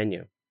on the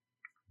menu.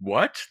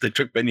 What? They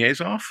took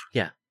beignets off?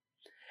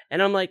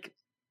 And I'm like,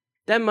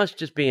 that must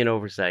just be an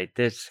oversight.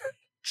 There's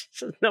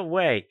no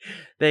way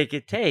they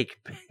could take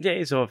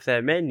beignets off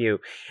that menu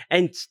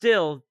and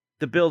still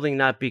the building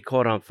not be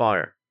caught on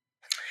fire.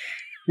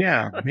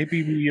 Yeah,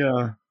 maybe we.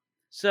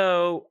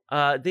 So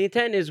the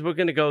intent is we're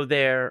going to go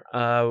there.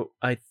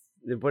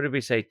 What did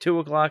we say?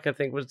 2:00, I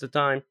think was the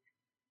time.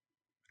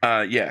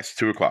 Yes,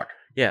 2:00.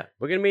 Yeah,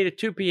 we're going to meet at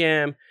 2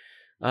 p.m.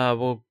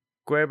 We'll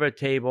grab a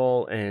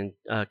table and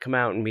come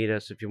out and meet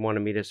us if you want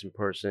to meet us in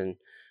person.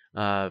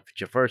 If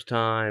it's your first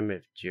time,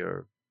 if it's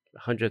your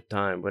 100th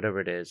time, whatever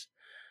it is.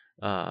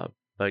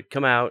 But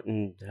come out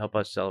and help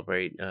us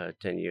celebrate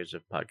 10 years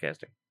of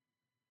podcasting.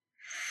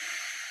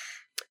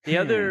 The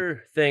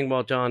other thing,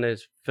 while John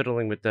is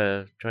fiddling with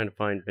trying to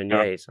find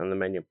beignets on the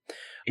menu,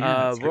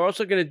 Yeah, we're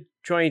also going to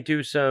try and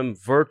do some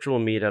virtual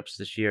meetups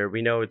this year.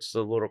 We know it's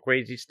a little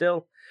crazy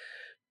still,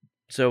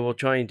 so we'll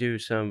try and do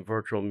some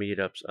virtual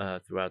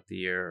meetups throughout the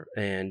year.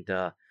 And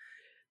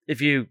if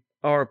you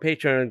are a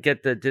patron and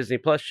get the Disney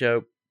Plus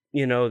show,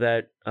 you know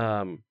that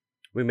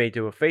we may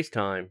do a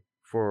FaceTime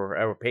for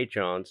our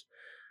patrons,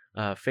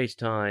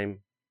 FaceTime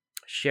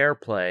share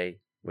play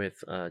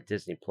with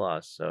Disney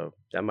Plus. So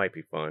that might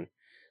be fun.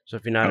 So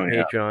if you're not a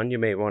Patreon, you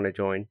may want to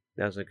join.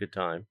 Now's a good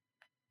time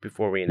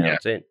before we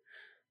announce it,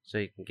 so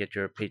you can get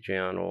your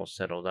Patreon all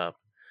settled up.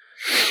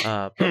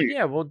 But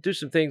yeah, we'll do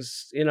some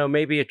things.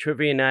 Maybe a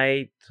trivia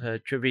night, a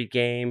trivia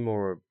game,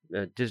 or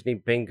a Disney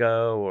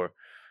bingo, or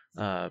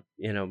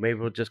maybe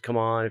we'll just come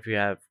on if you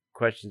have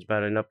questions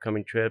about an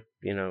upcoming trip.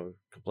 Can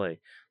play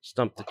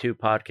Stump the Two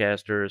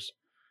Podcasters.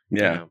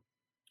 Yeah,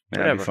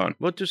 that'd whatever. be fun.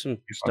 We'll do some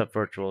stuff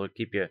virtual to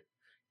keep you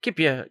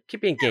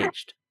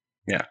engaged.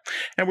 Yeah,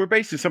 and we're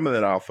basing some of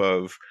that off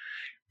of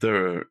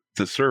the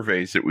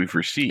surveys that we've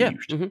received. Yeah.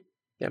 Mm-hmm.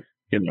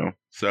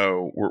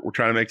 So we're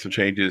trying to make some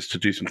changes to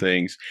do some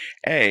things,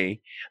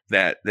 A,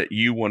 that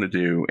you want to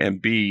do,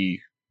 and B,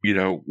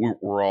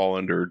 we're all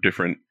under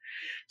different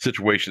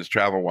situations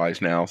travel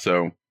wise now.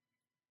 So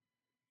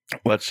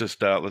let's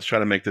try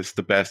to make this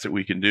the best that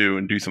we can do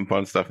and do some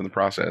fun stuff in the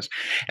process.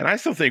 And I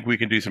still think we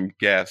can do some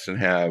guests and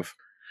have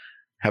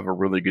a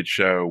really good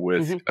show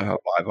with a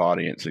live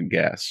audience and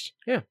guests.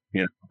 Yeah.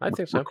 I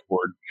think so.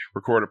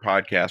 Record a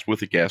podcast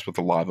with a guest with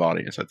a live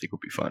audience. I think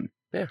would be fun.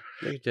 Yeah,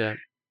 we could do that.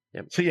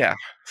 Yep.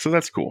 So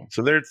that's cool.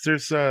 So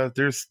there's our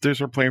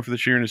plan for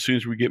this year, and as soon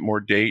as we get more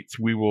dates,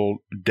 we will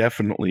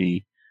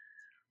definitely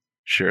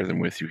share them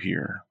with you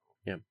here.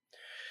 Yeah.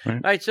 All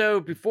right. So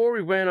before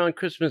we went on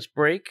Christmas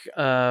break,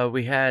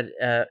 we had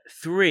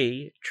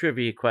 3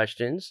 trivia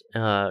questions.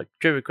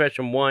 Trivia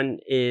question 1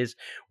 is,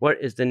 what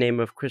is the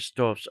name of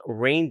Kristoff's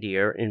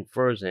reindeer in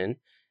Frozen?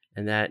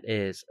 And that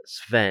is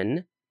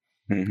Sven.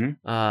 Mm-hmm.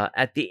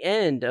 At the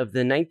end of the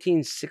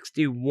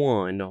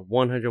 1961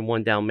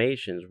 101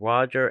 Dalmatians,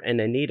 Roger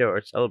and Anita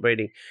are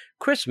celebrating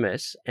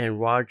Christmas and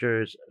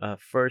Roger's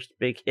first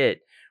big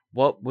hit.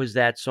 What was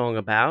that song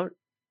about?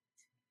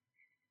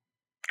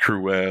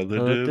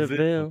 Cruella de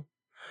Vil.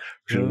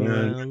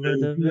 Cruella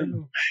de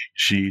Vil.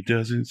 She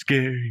doesn't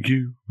scare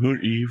you, her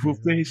evil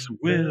face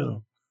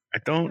will. I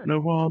don't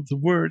know all the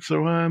words,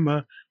 so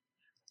I'm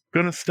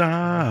gonna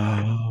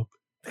stop.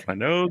 I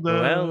know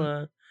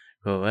the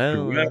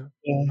Cruella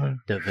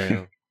de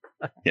Vil.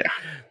 Yeah.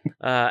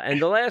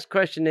 And the last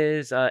question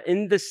is,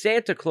 in the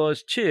Santa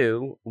Claus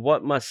 2,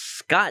 what must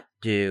Scott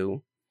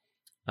do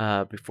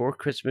before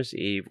Christmas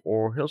Eve,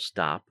 or he'll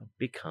stop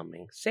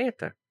becoming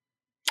Santa?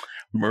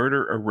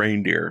 Murder a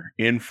reindeer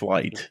in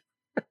flight.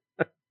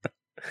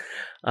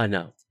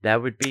 No,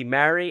 that would be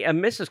marry a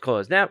Mrs.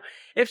 Claus. Now,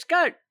 if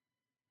Scott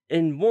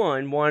in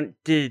 1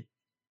 did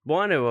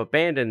want to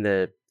abandon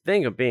the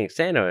thing of being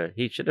Santa,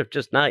 he should have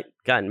just not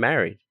gotten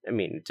married. I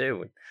mean,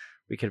 2,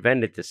 we could have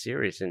ended the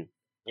series and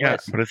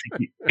but I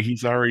think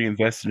he's already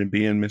invested in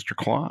being Mr.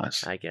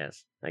 Claus. I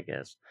guess.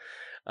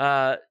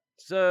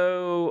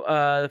 So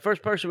the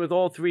first person with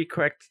all 3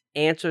 correct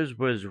answers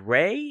was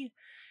Ray.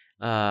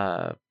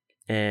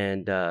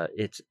 And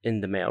it's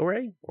in the mail,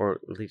 Ray,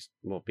 or at least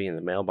will be in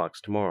the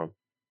mailbox tomorrow.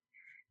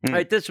 All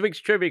right, this week's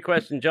trivia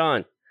question,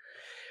 John.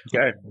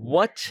 Okay.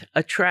 What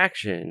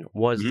attraction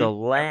was the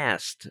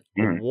last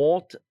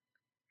Walt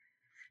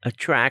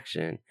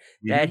attraction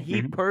that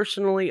he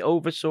personally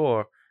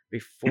oversaw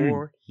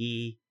before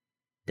he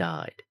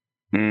died?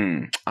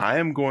 I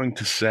am going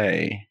to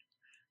say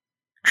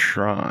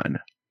Tron.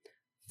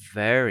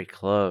 Very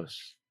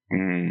close.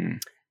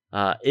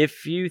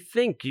 If you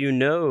think you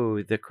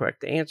know the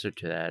correct answer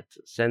to that,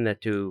 send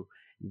that to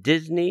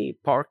Disney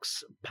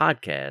Parks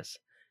Podcast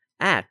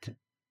at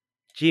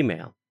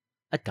gmail.com.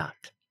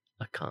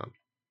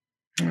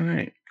 All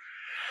right.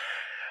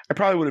 I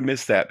probably would have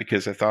missed that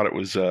because I thought it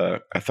was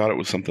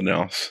something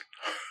else.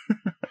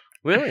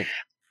 Really?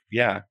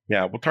 Yeah.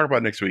 We'll talk about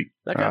it next week.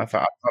 Okay.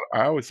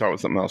 I always thought it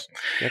was something else.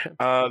 Okay.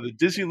 The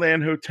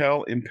Disneyland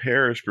Hotel in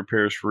Paris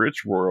prepares for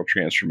its royal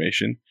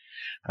transformation.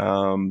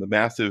 The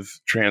massive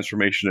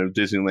transformation of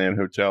Disneyland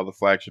Hotel, the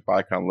flagship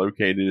icon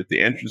located at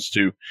the entrance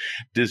to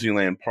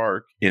Disneyland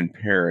Park in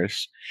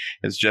Paris,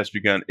 has just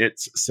begun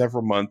its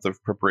several months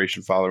of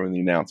preparation following the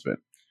announcement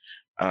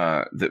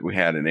that we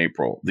had in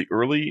April. The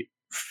early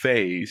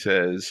phase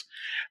has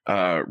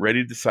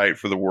readied the site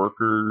for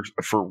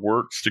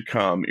works to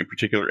come, in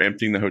particular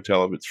emptying the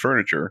hotel of its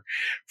furniture.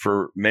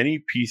 For many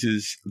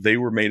pieces, they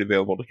were made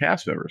available to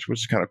cast members, which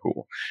is kind of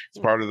cool.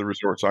 It's part of the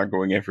resort's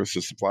ongoing efforts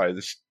to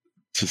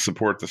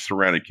support the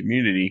surrounding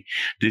community.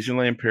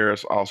 Disneyland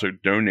Paris also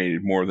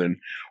donated more than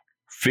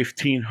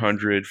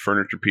 1,500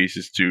 furniture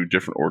pieces to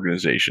different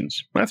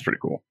organizations. That's pretty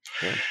cool.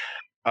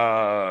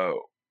 Yeah.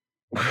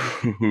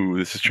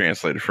 This is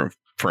translated from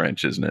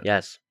French, isn't it?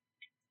 Yes.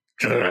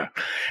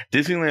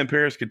 Disneyland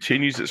Paris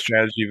continues its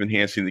strategy of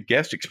enhancing the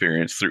guest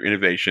experience through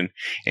innovation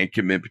and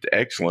commitment to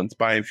excellence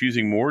by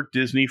infusing more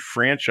Disney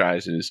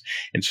franchises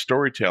and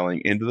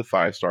storytelling into the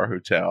 5-star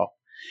hotel.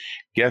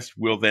 Guests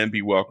will then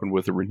be welcomed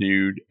with a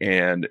renewed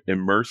and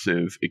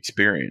immersive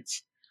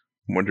experience.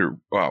 They're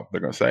going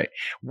to say,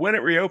 when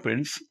it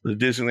reopens, the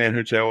Disneyland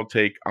Hotel will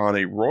take on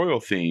a royal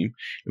theme.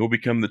 It will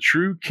become the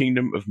true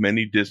kingdom of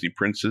many Disney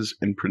princes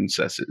and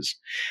princesses.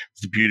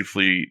 The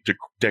beautifully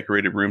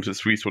decorated rooms and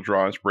suites will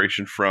draw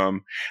inspiration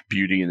from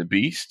Beauty and the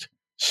Beast,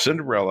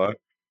 Cinderella,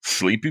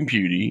 Sleeping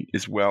Beauty,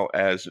 as well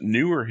as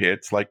newer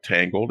hits like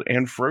Tangled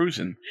and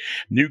Frozen.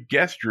 New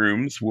guest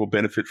rooms will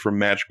benefit from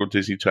magical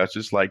Disney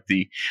touches like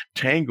the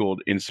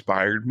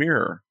Tangled-inspired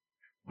mirror.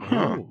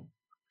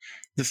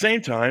 At the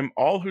same time,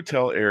 all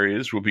hotel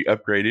areas will be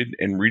upgraded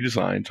and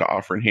redesigned to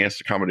offer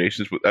enhanced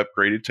accommodations with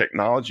upgraded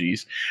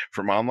technologies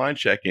from online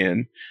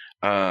check-in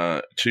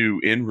to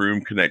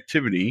in-room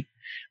connectivity.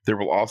 There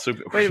will also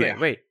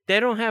Wait. They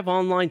don't have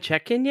online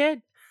check-in yet?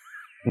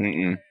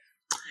 Mm-mm.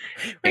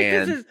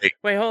 Wait,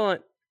 wait, hold on.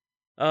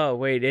 Oh,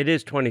 wait, it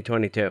is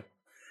 2022.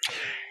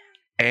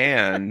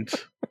 And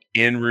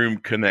in-room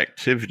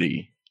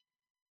connectivity.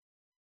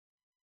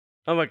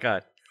 Oh my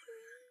God.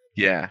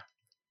 Yeah.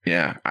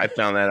 I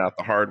found that out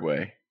the hard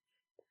way.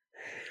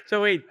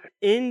 So wait,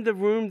 in the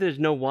room there's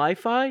no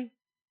Wi-Fi?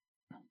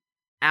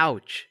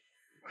 Ouch.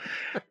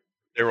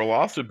 There will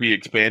also be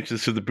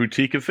expansions to the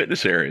boutique and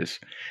fitness areas,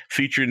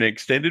 featuring an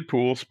extended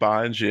pool,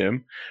 spa, and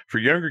gym. For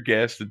younger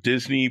guests, the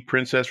Disney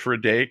Princess for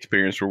a Day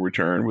experience will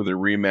return with a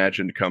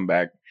reimagined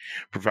comeback,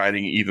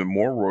 providing even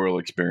more royal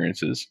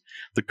experiences.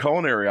 The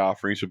culinary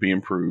offerings will be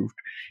improved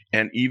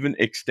and even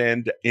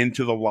extend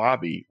into the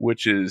lobby,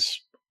 which is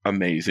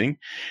amazing.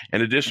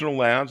 An additional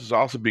lounge is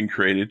also being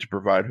created to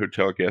provide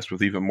hotel guests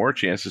with even more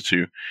chances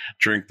to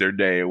drink their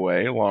day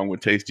away, along with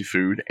tasty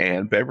food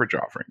and beverage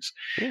offerings.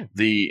 Yeah.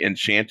 The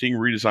enchanting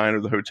redesign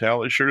of the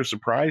hotel is sure to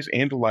surprise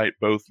and delight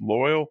both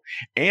loyal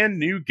and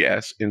new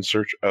guests in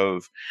search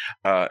of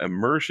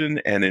immersion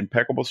and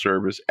impeccable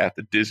service at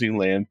the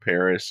Disneyland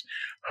Paris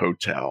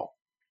Hotel.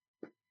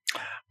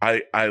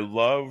 I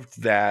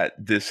loved that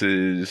this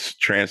is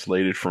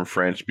translated from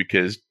French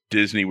because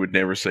Disney would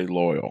never say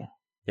loyal.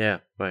 Yeah,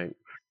 right.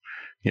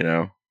 You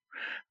know,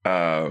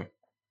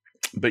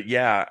 but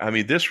yeah, I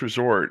mean, this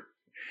resort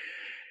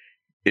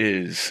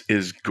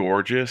is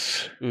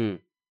gorgeous.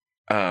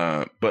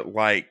 But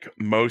like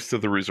most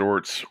of the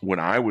resorts when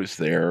I was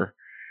there,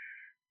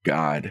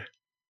 God,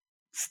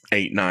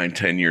 8, 9,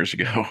 10 years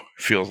ago,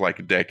 feels like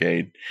a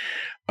decade.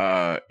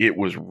 It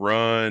was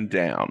run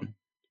down.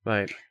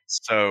 Right.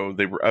 So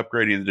they were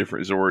upgrading the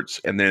different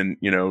resorts, and then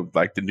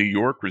like the New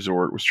York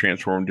resort was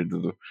transformed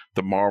into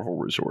the Marvel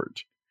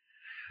resort.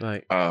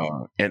 Right.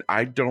 And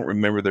I don't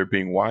remember there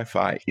being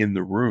Wi-Fi in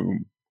the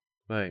room.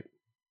 Right.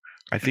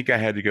 I think I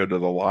had to go to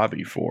the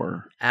lobby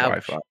for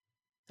Wi-Fi.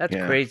 That's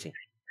crazy.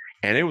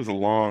 And it was a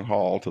long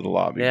haul to the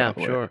lobby. Yeah,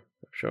 by the way.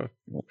 Sure.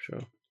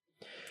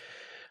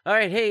 All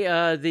right.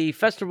 Hey, the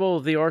Festival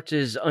of the Arts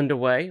is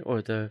underway,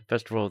 or the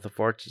Festival of the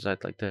Farts, as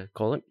I'd like to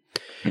call it.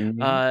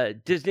 Mm-hmm.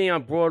 Disney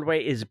on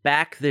Broadway is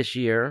back this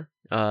year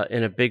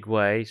in a big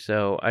way.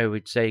 So I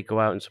would say go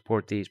out and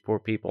support these poor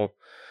people.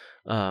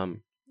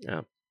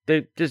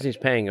 Disney's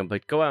paying them,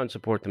 but go out and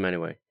support them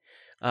anyway.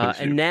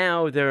 And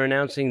now they're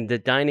announcing the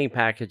dining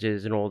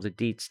packages and all the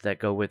deets that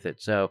go with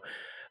it. So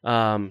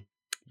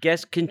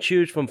guests can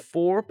choose from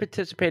 4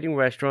 participating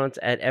restaurants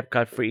at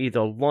Epcot for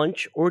either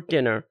lunch or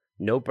dinner.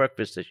 No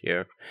breakfast this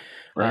year.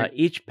 Right.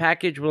 Each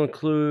package will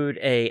include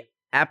a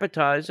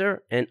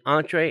appetizer, an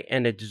entree,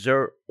 and a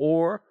dessert,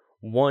 or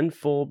 1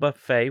 full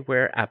buffet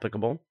where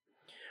applicable.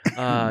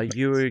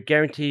 You're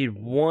guaranteed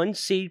 1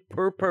 seat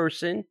per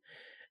person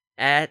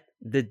at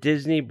the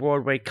Disney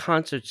Broadway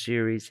concert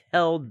series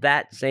held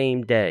that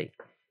same day.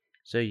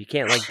 So you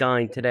can't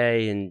dine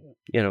today and,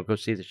 go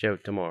see the show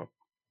tomorrow.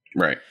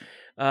 Right.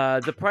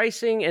 The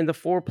pricing and the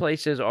 4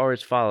 places are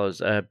as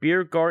follows.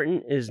 Beer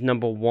Garden is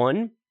number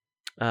 1,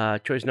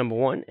 choice number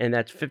 1, and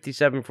that's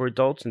 $57 for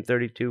adults and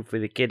 $32 for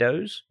the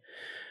kiddos.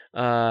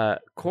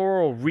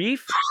 Coral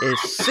Reef is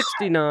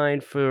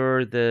 $69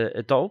 for the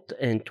adult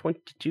and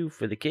 $22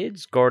 for the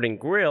kids. Garden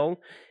Grill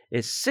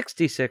is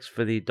 $66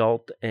 for the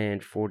adult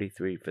and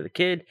 $43 for the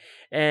kid.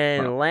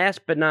 And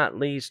last but not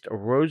least,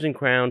 Rose and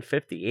Crown,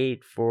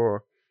 $58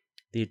 for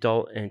the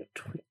adult and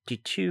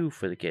 $22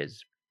 for the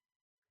kids.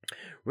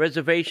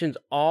 Reservations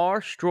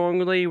are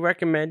strongly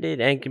recommended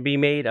and can be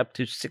made up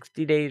to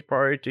 60 days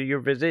prior to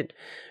your visit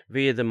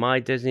via the My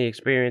Disney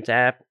Experience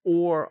app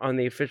or on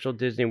the official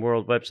Disney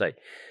World website.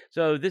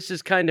 So this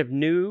is kind of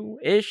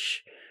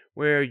new-ish,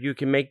 where you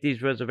can make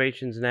these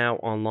reservations now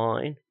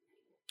online.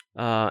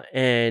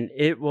 And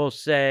it will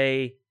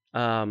say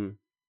something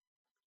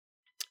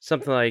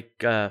like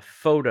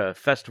FODA,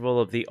 Festival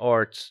of the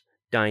Arts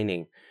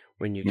Dining,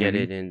 when you get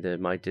it in the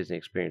My Disney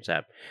Experience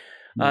app.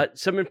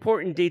 Some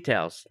important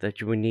details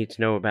that you would need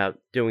to know about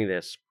doing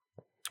this.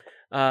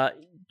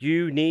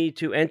 You need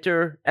to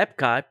enter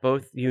Epcot.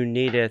 Both you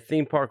need a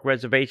theme park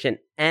reservation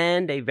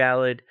and a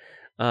valid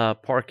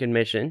park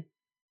admission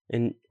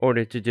in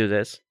order to do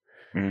this.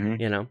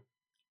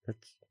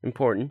 That's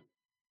important.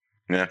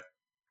 Yeah.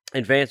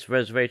 Advanced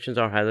reservations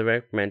are highly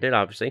recommended,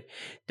 obviously.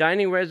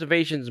 Dining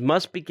reservations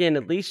must begin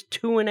at least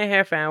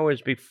 2.5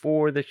 hours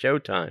before the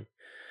showtime.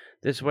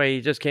 This way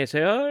you just can't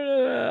say,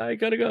 oh, I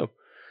gotta go.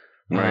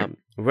 Right.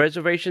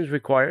 Reservations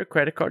require a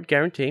credit card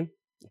guarantee.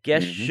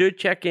 Guests should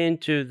check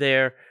into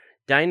their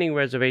dining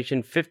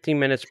reservation 15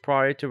 minutes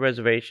prior to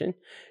reservation.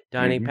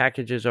 Dining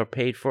packages are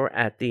paid for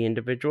at the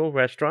individual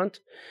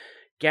restaurant.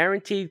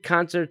 Guaranteed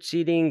concert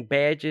seating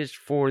badges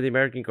for the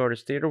American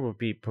Gardens Theater will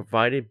be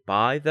provided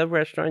by the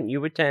restaurant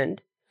you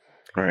attend.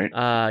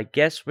 Right.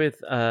 Guests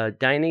with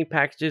dining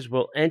packages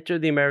will enter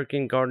the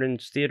American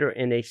Gardens Theater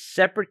in a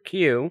separate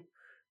queue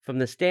from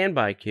the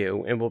standby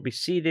queue and will be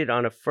seated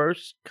on a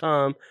first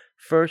come,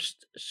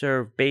 first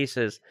served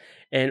basis.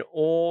 And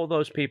all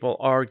those people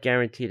are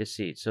guaranteed a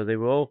seat. So they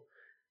will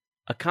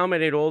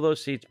accommodate all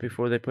those seats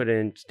before they put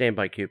in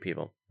standby queue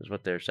people, is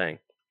what they're saying.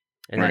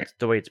 And that's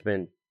the way it's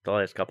been the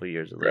last couple of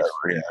years at least.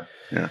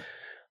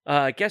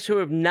 Guests who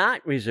have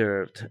not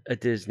reserved a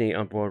Disney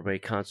on Broadway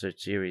concert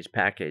series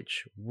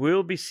package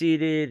will be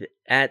seated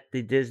at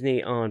the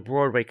Disney on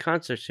Broadway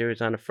concert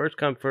series on a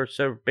first-come,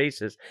 first-served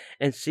basis,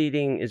 and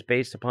seating is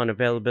based upon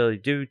availability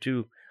due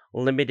to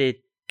limited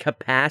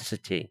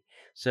capacity.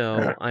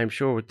 So I'm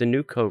sure with the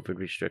new COVID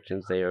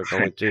restrictions, they are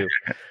going to,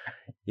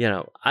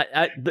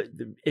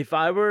 if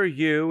I were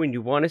you and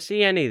you want to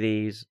see any of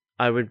these,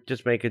 I would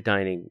just make a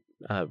dining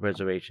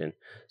reservation.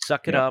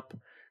 Suck it up.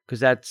 Because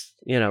that's,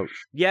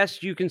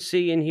 yes, you can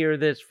see and hear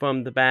this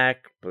from the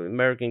back,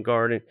 American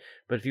Garden.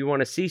 But if you want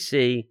to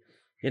see,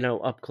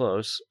 up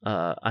close,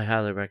 I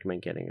highly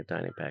recommend getting a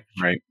dining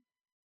package. Right.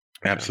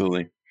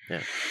 Absolutely.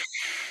 Yeah.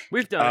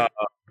 We've done it.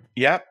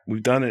 Yeah,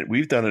 we've done it.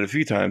 We've done it a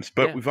few times,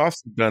 but we've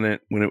also done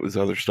it when it was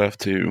other stuff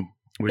too,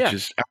 which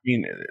is,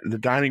 the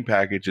dining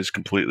package is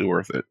completely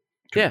worth it.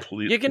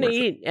 Completely you're going to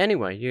eat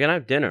anyway. You're going to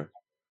have dinner.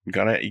 You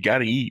gotta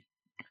eat.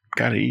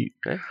 Gotta eat.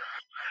 Yeah.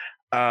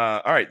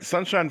 All right, the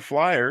Sunshine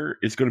Flyer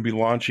is going to be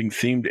launching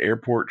themed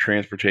airport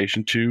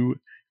transportation to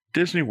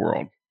Disney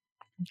World.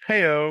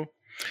 Heyo.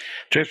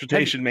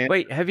 Transportation man.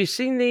 Wait, have you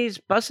seen these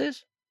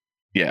buses?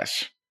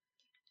 Yes.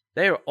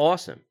 They are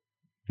awesome.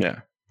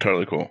 Yeah,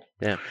 totally cool.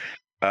 Yeah.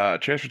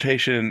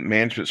 Transportation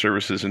Management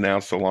Services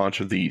announced the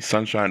launch of the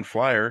Sunshine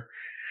Flyer,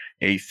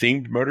 a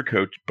themed motor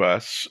coach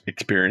bus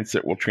experience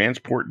that will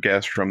transport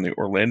guests from the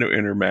Orlando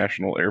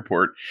International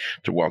Airport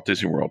to Walt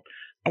Disney World.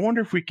 I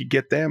wonder if we could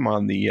get them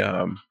on the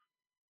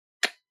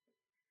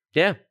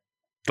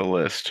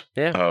list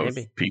of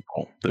maybe.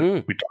 people that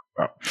we talked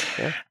about.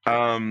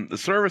 The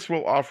service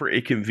will offer a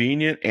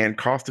convenient and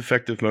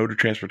cost-effective mode of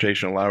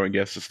transportation, allowing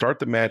guests to start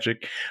the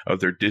magic of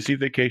their Disney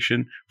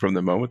vacation from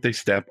the moment they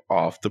step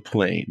off the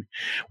plane.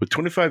 With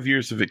 25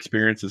 years of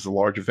experience as a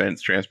large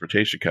events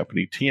transportation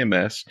company,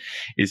 TMS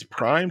is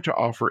primed to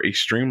offer a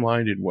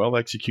streamlined and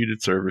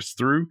well-executed service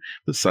through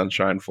the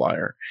Sunshine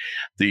Flyer.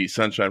 The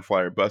Sunshine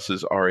Flyer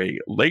buses are a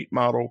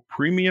late-model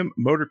premium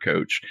motor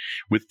coach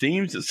with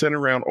themes that center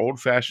around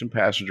old-fashioned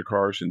passenger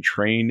cars and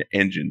train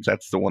engines.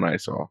 That's the one I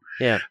saw.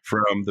 Yeah.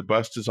 From the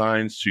bus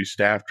designs to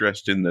staff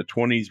dressed in the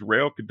 20s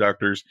rail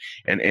conductors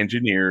and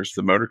engineers,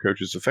 the motor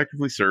coaches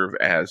effectively serve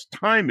as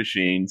time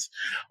machines,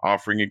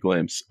 offering a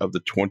glimpse of the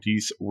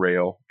 20s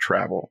rail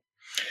travel.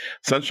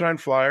 Sunshine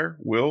Flyer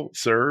will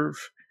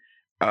serve.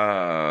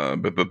 I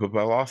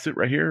lost it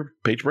right here.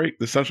 Page break.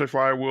 The Sunshine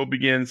Flyer will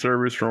begin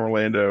service from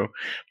Orlando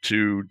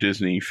to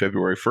Disney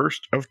February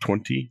 1st of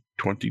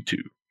 2022.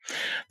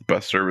 The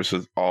bus service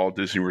at all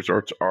Disney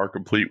resorts are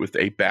complete with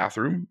a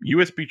bathroom,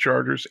 USB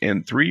chargers,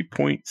 and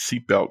 3-point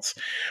seatbelts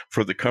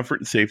for the comfort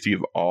and safety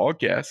of all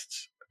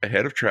guests.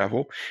 Ahead of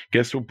travel,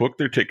 guests will book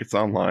their tickets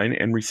online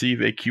and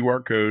receive a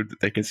QR code that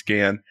they can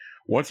scan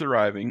once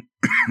arriving,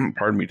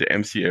 to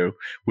MCO,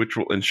 which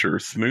will ensure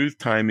smooth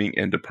timing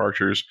and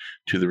departures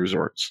to the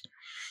resorts.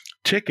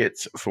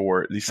 Tickets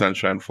for the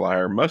Sunshine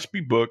Flyer must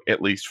be booked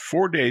at least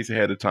 4 days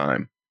ahead of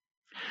time.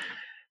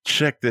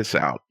 Check this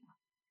out.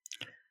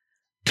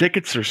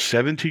 Tickets are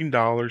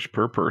 $17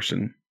 per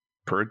person,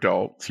 per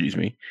adult,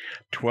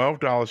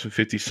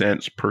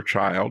 $12.50 per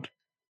child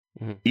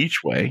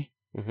each way.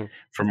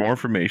 For more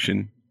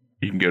information,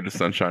 you can go to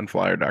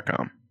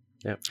sunshineflyer.com.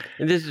 Yep.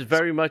 And this is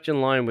very much in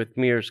line with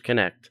Mears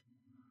Connect.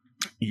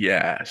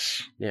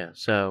 Yes. Yeah.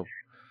 So,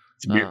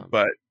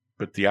 but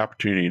the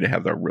opportunity to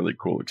have that really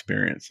cool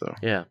experience, though.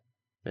 Yeah.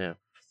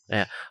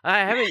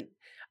 I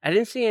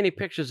didn't see any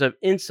pictures of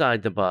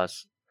inside the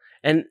bus.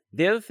 And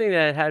the other thing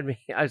that had me,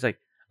 I was like,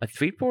 a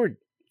 3-point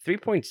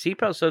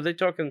seatbelt. So they're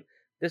talking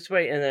this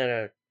way, and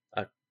then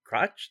a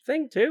crotch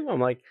thing too. I'm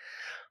like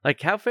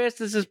how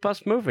fast is this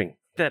bus moving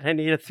that I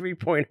need a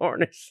 3-point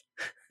harness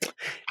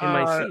in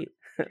my seat?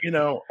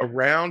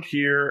 Around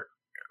here,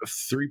 a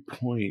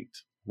 3-point.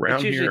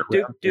 Around here,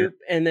 doop,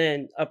 and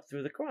then up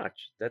through the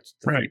crotch. That's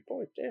the 3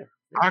 points. Yeah.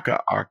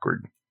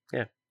 Awkward.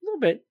 Yeah, a little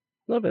bit.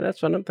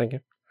 That's what I'm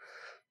thinking.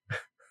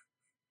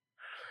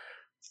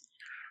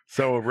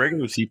 So a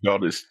regular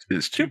seatbelt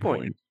is 2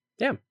 points.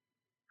 Yeah.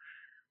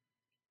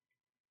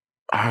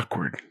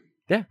 Awkward.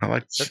 Yeah. I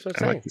like to see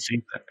that.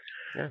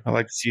 Yeah. I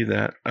like to see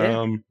that.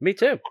 Yeah, me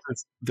too.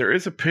 There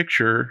is a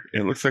picture.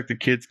 It looks like the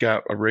kid's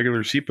got a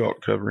regular seatbelt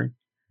covering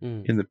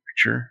in the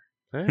picture.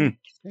 Yeah.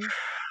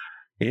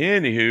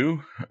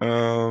 Anywho,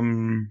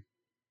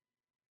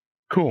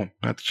 cool.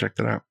 I have to check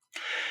that out.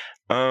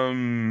 All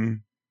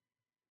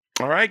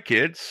right,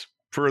 kids.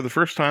 For the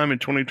first time in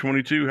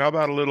 2022, how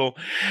about a little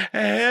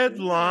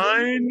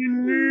headline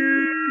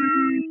news?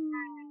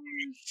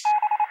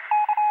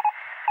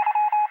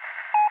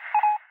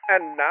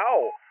 And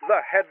now,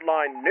 the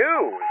headline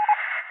news.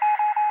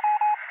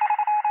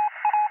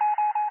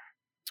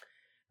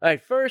 All right,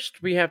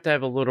 first, we have to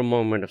have a little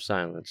moment of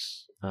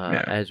silence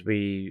as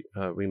we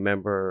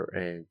remember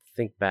and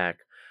think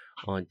back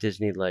on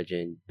Disney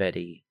legend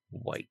Betty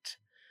White.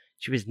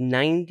 She was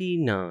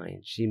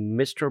 99. She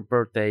missed her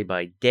birthday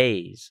by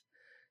days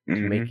to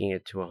Mhm. making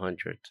it to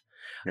 100.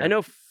 Yeah. I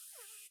know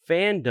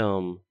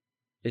Fandom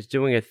is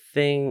doing a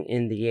thing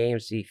in the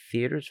AMC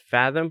theaters.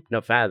 Fathom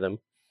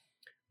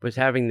was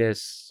having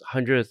this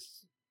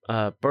 100th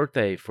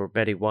birthday for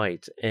Betty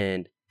White,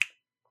 and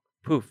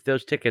poof,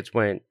 those tickets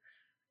went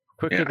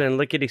quicker Yeah. than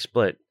lickety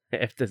split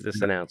after this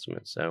Yeah.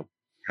 announcement. So,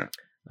 Yeah.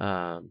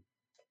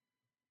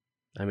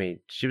 I mean,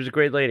 she was a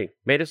great lady.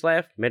 Made us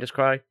laugh, made us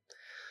cry.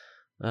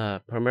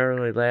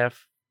 Primarily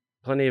laugh.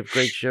 Plenty of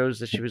great shows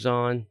that she was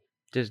on,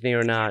 Disney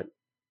or not.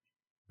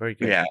 Very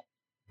good. Yeah.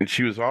 And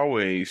she was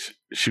always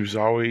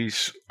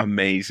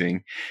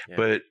amazing. Yeah.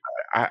 But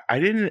I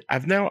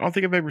don't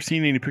think I've ever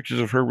seen any pictures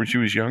of her when she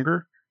was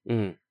younger.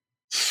 Mm.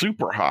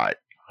 Super hot.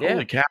 Yeah.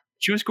 Holy cow.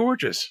 She was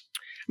gorgeous.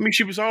 I mean,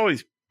 she was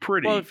always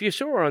pretty. Well, if you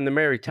saw her on the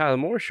Mary Tyler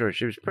Moore show,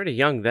 she was pretty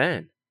young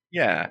then.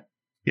 Yeah.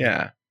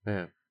 Yeah.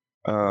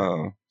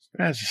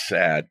 That's just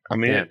sad. I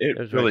mean, Yeah, it it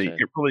was very sad.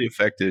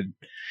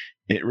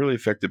 really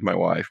affected my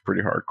wife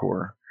pretty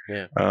hardcore.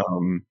 Yeah.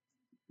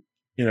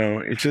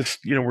 It's just,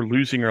 we're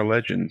losing our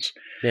legends.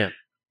 Yeah.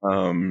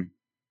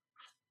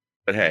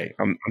 But hey,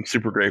 I'm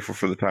super grateful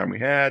for the time we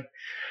had,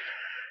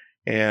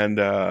 and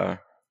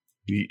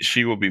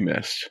she will be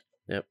missed.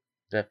 Yep,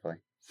 definitely.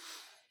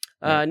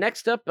 Yeah.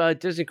 Next up,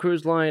 Disney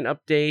Cruise Line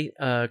update.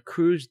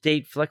 Cruise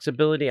date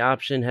flexibility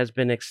option has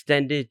been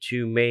extended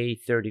to May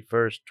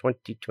 31st,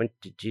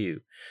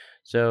 2022.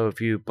 So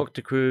if you booked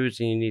a cruise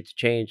and you need to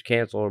change,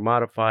 cancel, or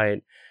modify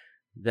it,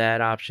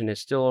 that option is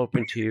still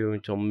open to you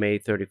until May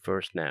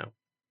 31st now.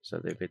 So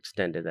they've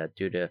extended that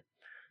due to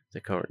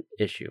the current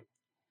issue.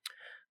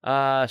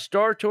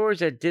 Star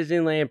Tours at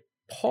Disneyland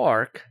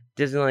Park,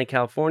 Disneyland,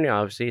 California,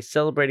 obviously, is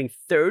celebrating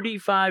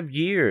 35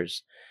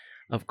 years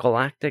of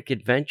galactic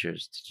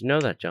adventures. Did you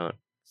know that, John?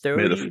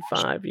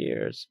 35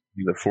 years.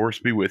 May the force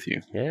be with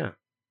you. Yeah,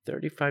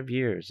 35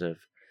 years of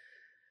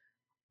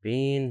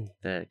being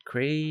that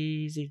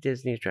crazy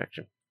Disney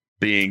attraction.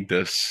 Being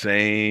the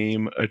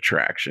same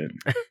attraction.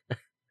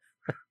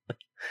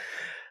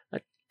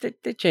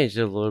 They changed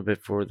it a little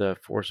bit for the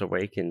Force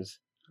Awakens.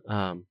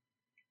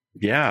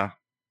 Yeah.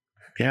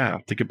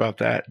 Think about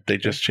that. They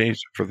just changed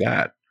it for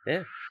that.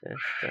 Yeah,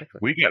 exactly.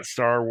 We got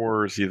Star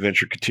Wars: The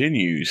Adventure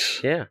Continues.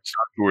 Yeah.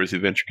 Star Wars: The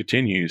Adventure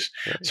Continues.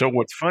 Yeah. So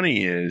what's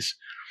funny is,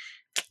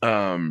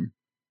 Have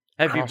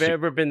you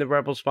ever been the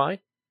Rebel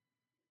Spy?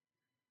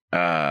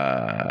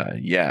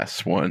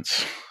 yes,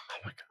 once. Oh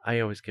my God, I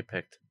always get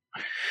picked.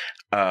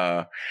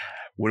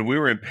 When we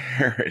were in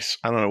Paris,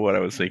 I don't know what I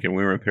was thinking.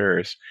 We were in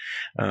Paris.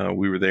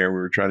 We were there. We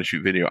were trying to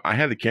shoot video. I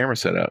had the camera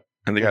set up,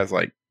 and the guy's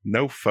like,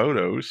 "No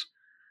photos."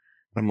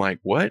 I'm like,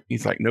 "What?"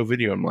 He's like, "No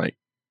video." I'm like,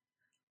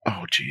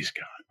 "Oh, geez,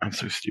 God, I'm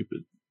so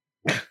stupid."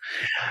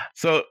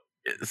 So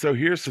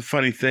here's the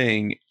funny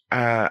thing.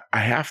 I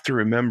have to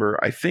remember.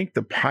 I think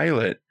the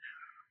pilot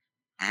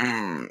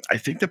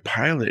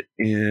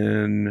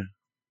in.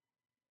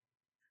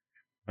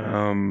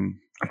 I'm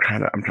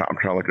trying to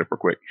look it up real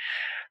quick.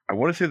 I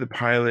want to say the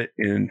pilot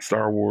in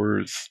Star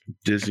Wars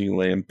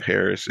Disneyland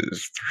Paris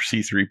is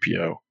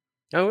C-3PO.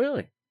 Oh,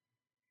 really?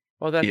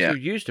 Well, that's Yeah. who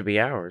used to be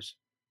ours.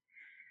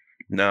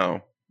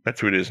 No, that's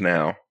who it is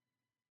now.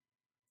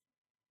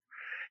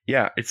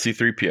 Yeah, it's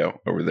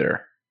C-3PO over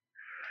there.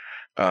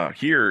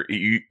 Here,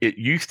 it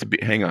used to be.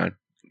 Hang on.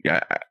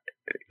 Yeah,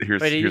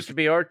 But it used to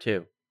be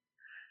R2.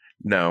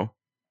 No.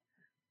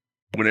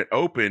 When it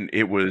opened,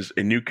 it was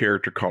a new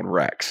character called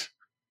Rex,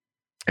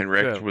 and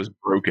Rex True. was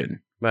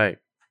broken. Right.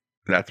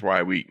 That's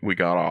why we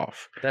got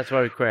off. That's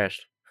why we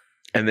crashed.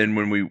 And then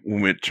when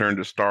we turned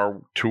to Star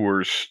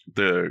Tours,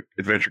 The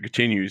Adventure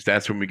Continues,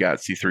 that's when we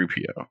got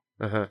C-3PO.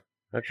 Uh-huh.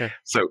 Okay.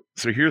 So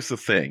here's the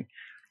thing.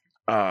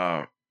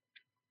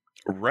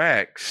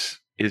 Rex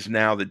is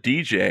now the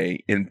DJ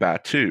in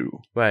Batuu,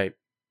 Right.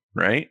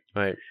 right?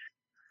 Right.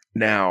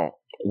 Now,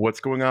 what's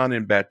going on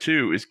in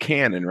Batuu is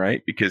canon,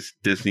 right? Because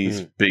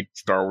Disney's big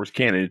Star Wars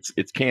canon.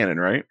 It's canon,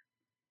 right?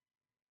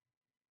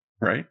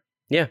 Right?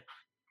 Yeah.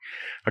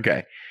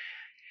 Okay.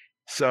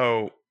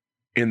 So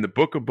in the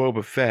Book of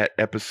Boba Fett,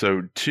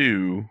 episode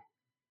 2,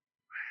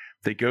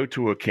 they go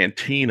to a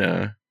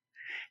cantina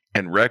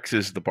and Rex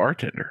is the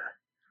bartender.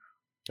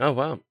 Oh,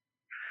 wow.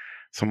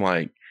 So I'm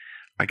like,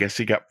 I guess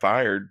he got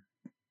fired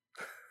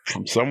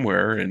from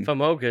somewhere and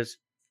From Oga's.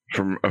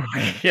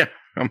 yeah.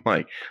 I'm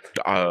like,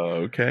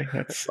 okay,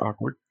 that's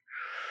awkward.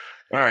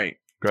 All right,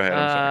 go ahead.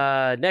 I'm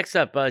sorry. Next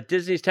up,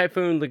 Disney's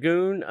Typhoon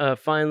Lagoon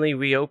finally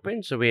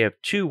reopened. So we have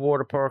 2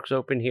 water parks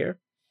open here.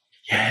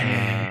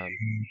 Yay.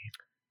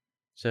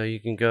 So you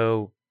can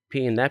go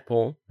pee in that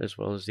pool as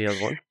well as the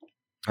other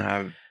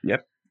one.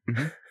 Yep.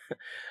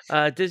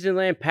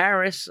 Disneyland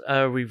Paris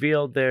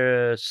revealed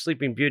their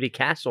Sleeping Beauty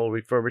Castle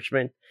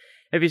refurbishment.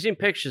 Have you seen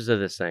pictures of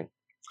this thing?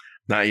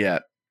 Not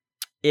yet.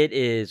 It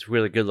is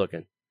really good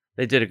looking.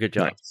 They did a good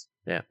job. Nice.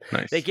 Yeah.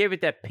 Nice. They gave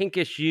it that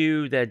pinkish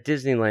hue that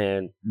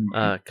Disneyland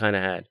kind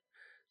of had.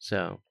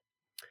 So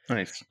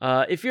nice.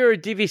 if you're a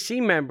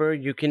DVC member,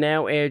 you can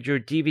now add your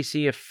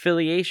DVC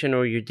affiliation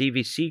or your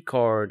DVC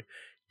card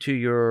to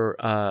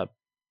your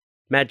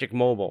Magic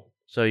Mobile.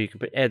 So you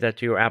can add that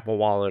to your Apple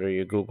Wallet or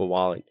your Google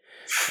Wallet.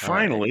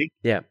 Finally.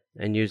 Yeah,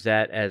 and use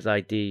that as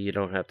ID. You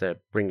don't have to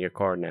bring your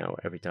card now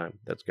every time.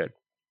 That's good.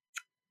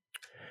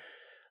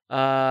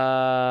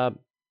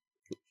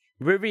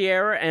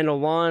 Riviera and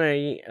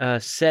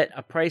Aulani set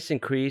a price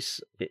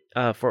increase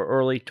for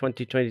early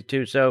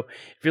 2022. So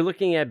if you're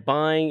looking at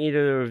buying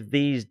either of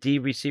these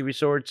DVC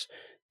resorts,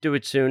 do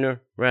it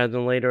sooner rather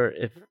than later.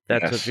 If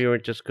that's what you're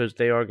just because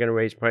they are going to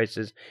raise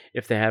prices.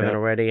 If they haven't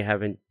already,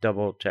 haven't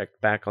double checked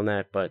back on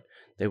that, but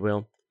they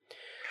will.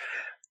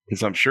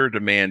 Because I'm sure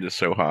demand is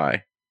so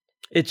high.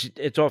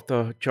 It's off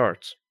the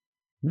charts.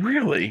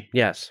 Really?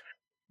 Yes.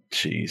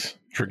 Jeez.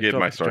 Forgive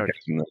my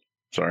sarcasm.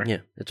 Sorry. Yeah,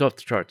 it's off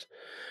the charts.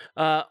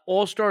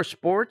 All-Star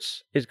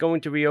Sports is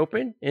going to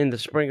reopen in the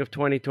spring of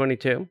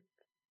 2022.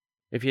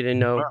 If you didn't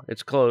know,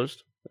 it's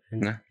closed.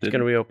 And it's going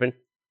to reopen.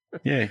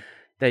 Yay.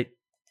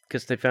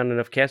 Because they found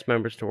enough cast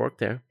members to work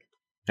there.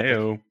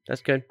 Hey-o.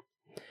 That's good.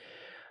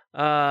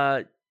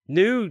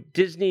 New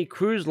Disney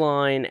Cruise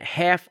Line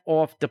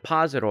half-off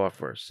deposit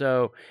offer.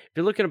 So if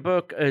you're looking to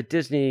book a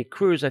Disney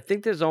cruise, I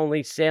think there's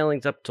only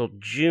sailings up till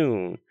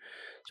June.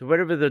 So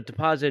whatever the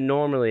deposit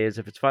normally is,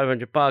 if it's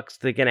 $500,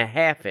 they're going to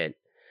half it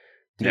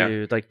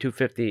to like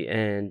 $250,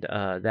 and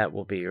that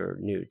will be your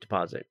new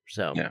deposit.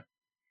 So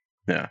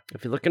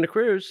if you're looking to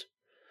cruise,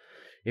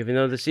 even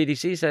though the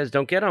CDC says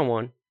don't get on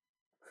one,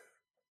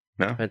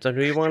 depends on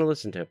who you want to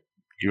listen to.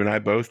 You and I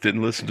both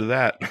didn't listen to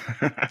that.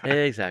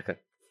 Exactly.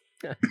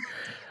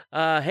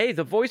 Hey,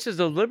 the Voices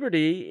of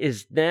Liberty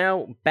is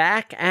now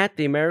back at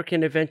the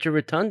American Adventure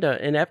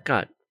Rotunda in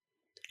Epcot.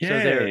 Yay.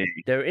 So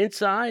they're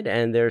inside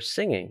and they're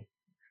singing.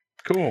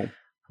 Cool.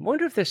 I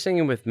wonder if they're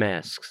singing with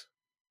masks.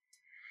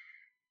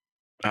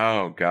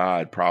 Oh,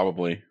 God,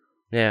 probably.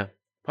 Yeah,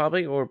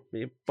 probably.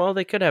 Well,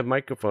 they could have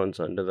microphones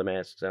under the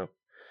mask, so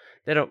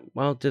they don't.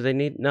 Well, do they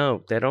need?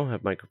 No, they don't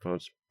have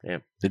microphones. Yeah,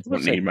 they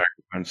don't need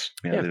microphones.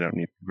 Yeah, they don't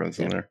need microphones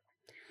in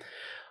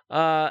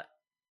there.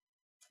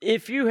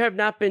 If you have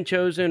not been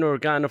chosen or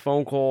gotten a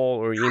phone call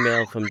or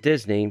email from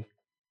Disney,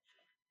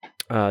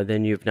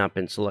 then you've not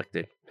been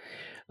selected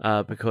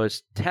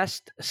because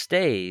test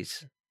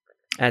stays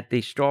at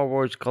the Star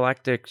Wars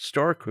Galactic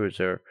Star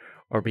Cruiser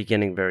are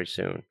beginning very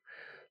soon.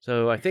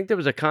 So I think there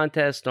was a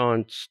contest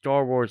on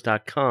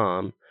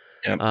StarWars.com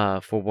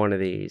for one of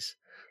these.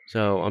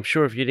 So I'm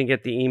sure if you didn't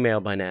get the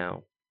email by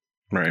now,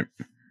 right,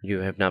 you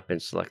have not been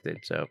selected.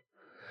 So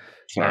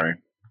sorry.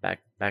 Back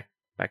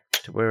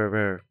to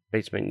wherever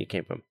basement you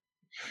came from.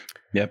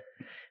 Yep.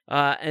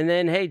 And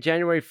then, hey,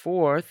 January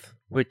 4th,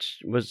 which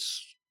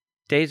was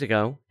days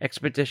ago,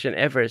 Expedition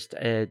Everest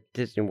at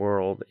Disney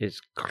World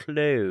is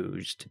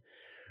closed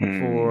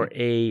for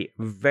a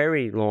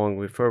very long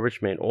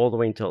refurbishment all the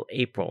way until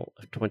April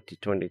of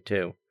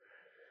 2022.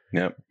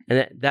 Yep.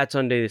 And that's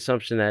under the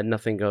assumption that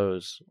nothing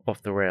goes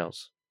off the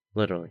rails,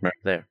 literally,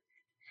 there.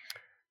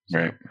 So,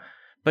 right.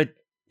 But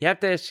you have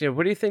to ask,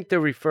 what do you think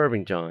they're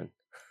refurbing, John?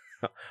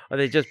 Are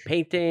they just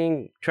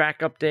painting,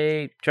 track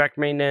update, track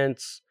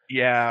maintenance?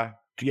 Yeah,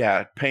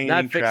 painting.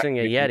 Not fixing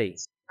a Yeti.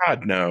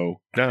 God,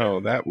 no,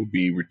 that would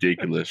be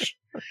ridiculous.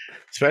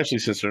 Especially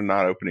since they're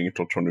not opening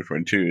until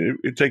 2022.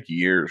 It'd take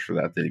years for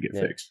that thing to get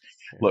fixed.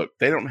 Look,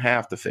 they don't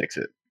have to fix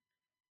it.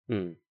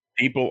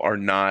 People are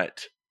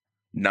not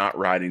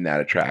riding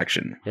that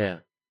attraction.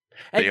 Yeah.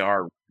 They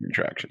are riding the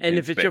attraction. And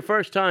if it's your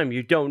first time,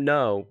 you don't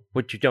know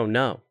what you don't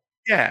know.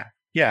 Yeah.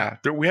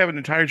 We have an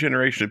entire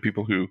generation of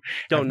people who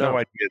don't know. No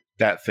idea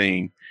that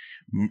thing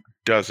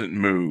doesn't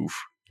move.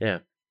 Yeah.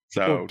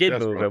 So it did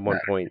move at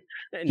one point.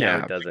 No,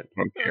 it doesn't.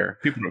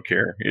 People don't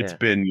care. It's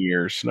been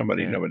years.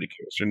 Nobody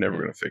cares. They're never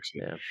going to fix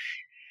it. Yeah.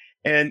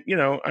 And,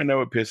 I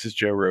know it pisses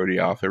Joe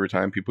Rohde off every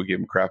time people give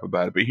him crap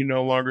about it, but he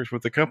no longer is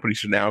with the company.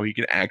 So now he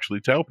can actually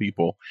tell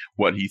people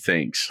what he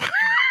thinks.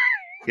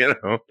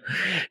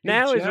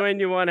 Now is when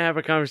you want to have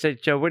a conversation.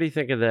 Joe, what do you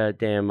think of the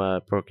damn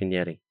broken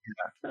Yeti?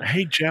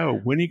 Hey,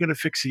 Joe, when are you going to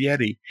fix the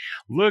Yeti?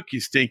 Look,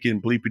 you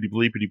stinking bleepity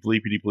bleepity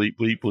bleepity bleep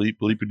bleep bleep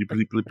bleepity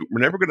bleep bleep.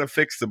 We're never going to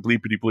fix the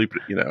bleepity bleep.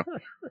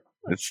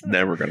 It's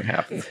never going to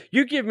happen.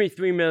 You give me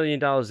 $3 million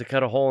to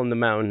cut a hole in the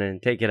mountain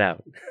and take it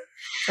out.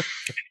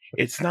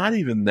 It's not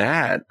even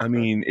that. I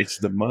mean, it's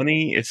the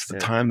money. It's the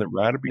time that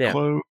rather be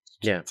closed.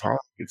 Yeah, it's all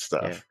good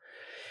stuff. Yeah.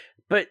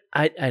 But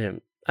I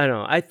don't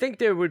know. I think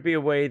there would be a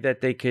way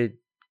that they could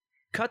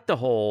cut the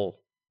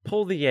hole,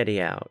 pull the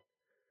Yeti out,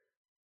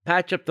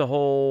 patch up the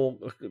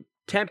hole,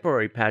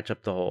 temporary patch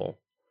up the hole,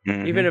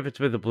 even if it's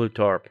with a blue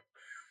tarp.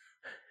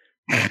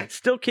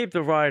 Still keep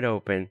the ride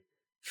open,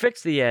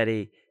 fix the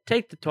Yeti,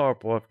 take the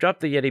tarp off,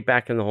 drop the Yeti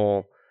back in the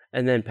hole,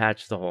 and then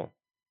patch the hole.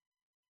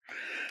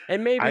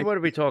 And maybe, what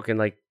are we talking,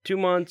 like 2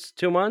 months?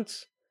 2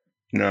 months?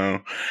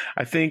 No.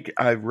 I think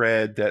I've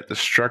read that the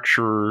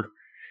structure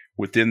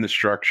within the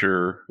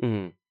structure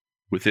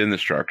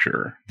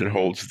that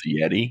holds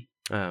the Yeti.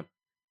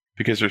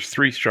 Because there's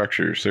 3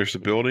 structures. There's the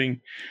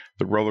building,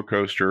 the roller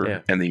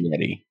coaster, and the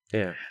Yeti.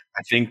 Yeah.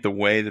 I think the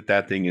way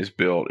that thing is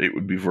built, it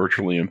would be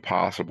virtually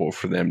impossible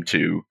for them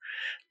to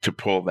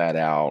pull that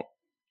out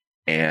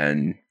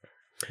and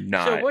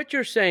not. So what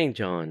you're saying,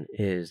 John,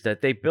 is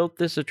that they built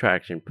this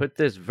attraction, put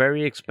this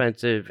very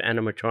expensive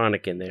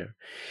animatronic in there,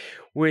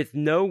 with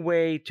no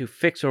way to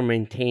fix or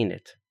maintain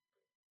it.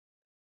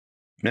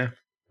 Yeah.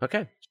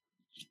 Okay.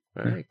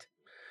 All Yeah. right.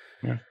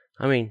 Yeah.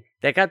 I mean,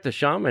 they got the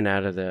shaman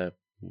out of the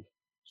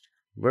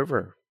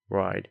river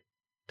ride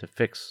to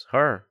fix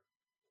her.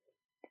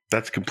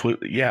 That's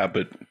completely, yeah,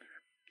 but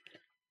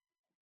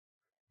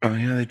oh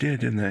yeah, they did,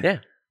 didn't they?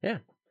 Yeah.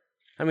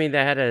 I mean, they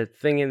had a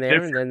thing in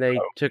there, and then they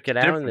took it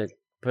out and they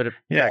put it.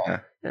 Yeah,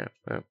 Yeah.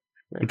 Well,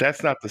 but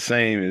that's not the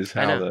same as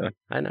I how know. the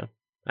I know.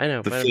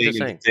 the But I'm thing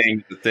just and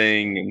saying. the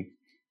thing, and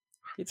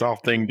it's all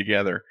thing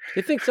together.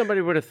 You think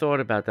somebody would have thought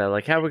about that?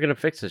 Like, how are we going to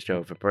fix this show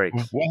if it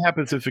breaks? What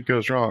happens if it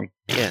goes wrong?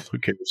 Yeah. Who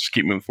cares? Just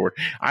keep moving forward.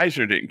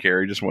 Eisner didn't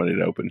care; he just wanted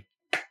it open.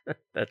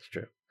 That's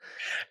true.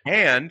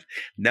 And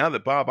now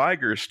that Bob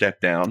Iger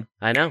stepped down,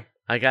 I know.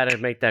 I got to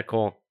make that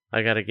call.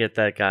 I got to get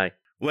that guy.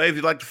 well, if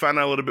you'd like to find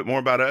out a little bit more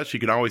about us, you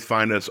can always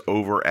find us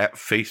over at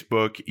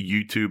Facebook,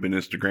 YouTube, and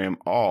Instagram,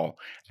 all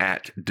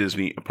at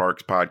Disney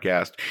Parks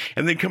Podcast.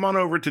 And then come on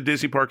over to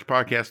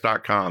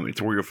DisneyParksPodcast.com.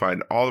 It's where you'll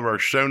find all of our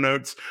show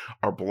notes,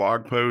 our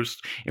blog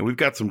posts, and we've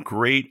got some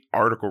great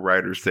article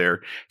writers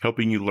there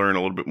helping you learn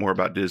a little bit more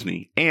about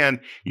Disney.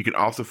 And you can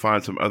also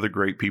find some other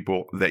great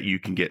people that you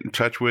can get in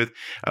touch with,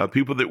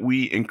 people that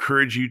we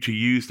encourage you to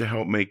use to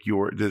help make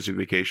your Disney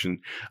vacation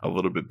a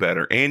little bit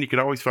better. And you can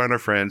always find our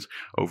friends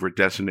over at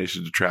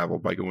Destinations to Travel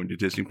by going to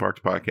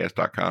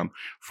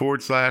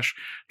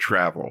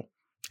DisneyParksPodcast.com/travel.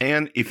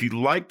 And if you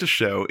like the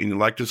show and you'd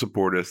like to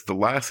support us, the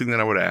last thing that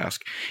I would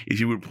ask is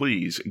you would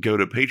please go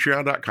to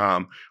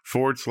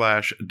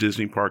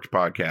patreon.com/Disney Parks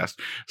Podcast.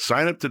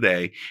 Sign up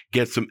today,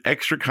 get some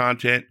extra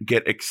content,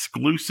 get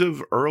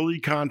exclusive early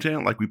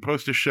content, like we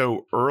post a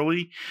show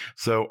early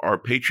so our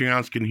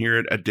Patreons can hear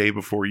it a day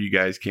before you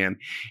guys can.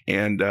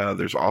 And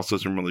there's also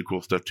some really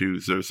cool stuff too.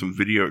 So there's some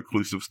video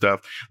exclusive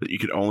stuff that you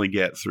can only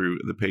get through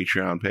the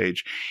Patreon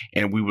page.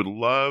 And we would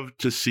love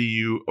to see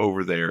you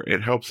over there.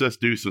 It helps us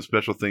do some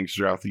special things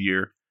throughout the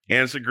year.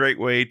 And it's a great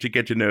way to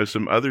get to know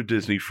some other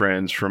Disney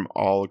friends from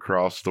all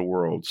across the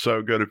world.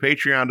 So go to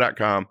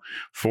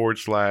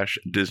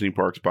patreon.com/Disney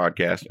Parks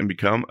Podcast and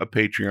become a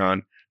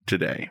Patreon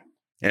today.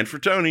 And for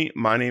Tony,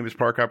 my name is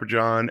Park Hopper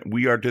John.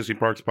 We are Disney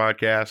Parks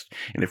Podcast.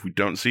 And if we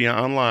don't see you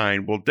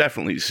online, we'll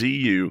definitely see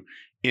you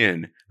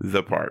in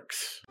the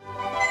parks.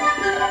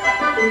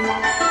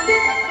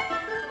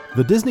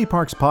 The Disney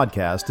Parks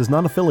Podcast is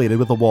not affiliated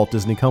with the Walt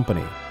Disney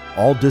Company.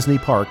 All Disney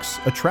parks,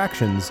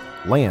 attractions,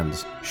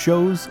 lands,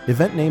 shows,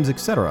 event names,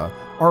 etc.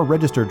 are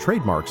registered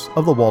trademarks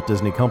of the Walt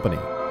Disney Company.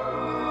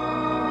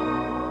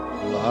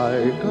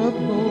 Like a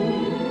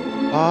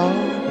boat out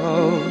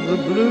of the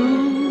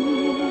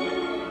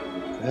blue,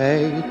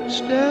 fate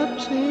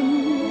steps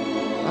in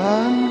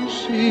and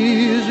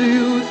sees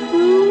you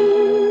through.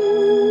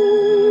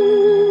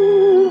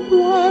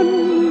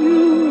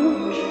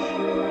 One wish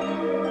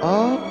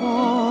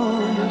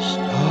upon a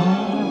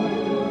star,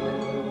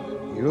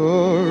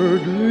 your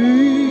dream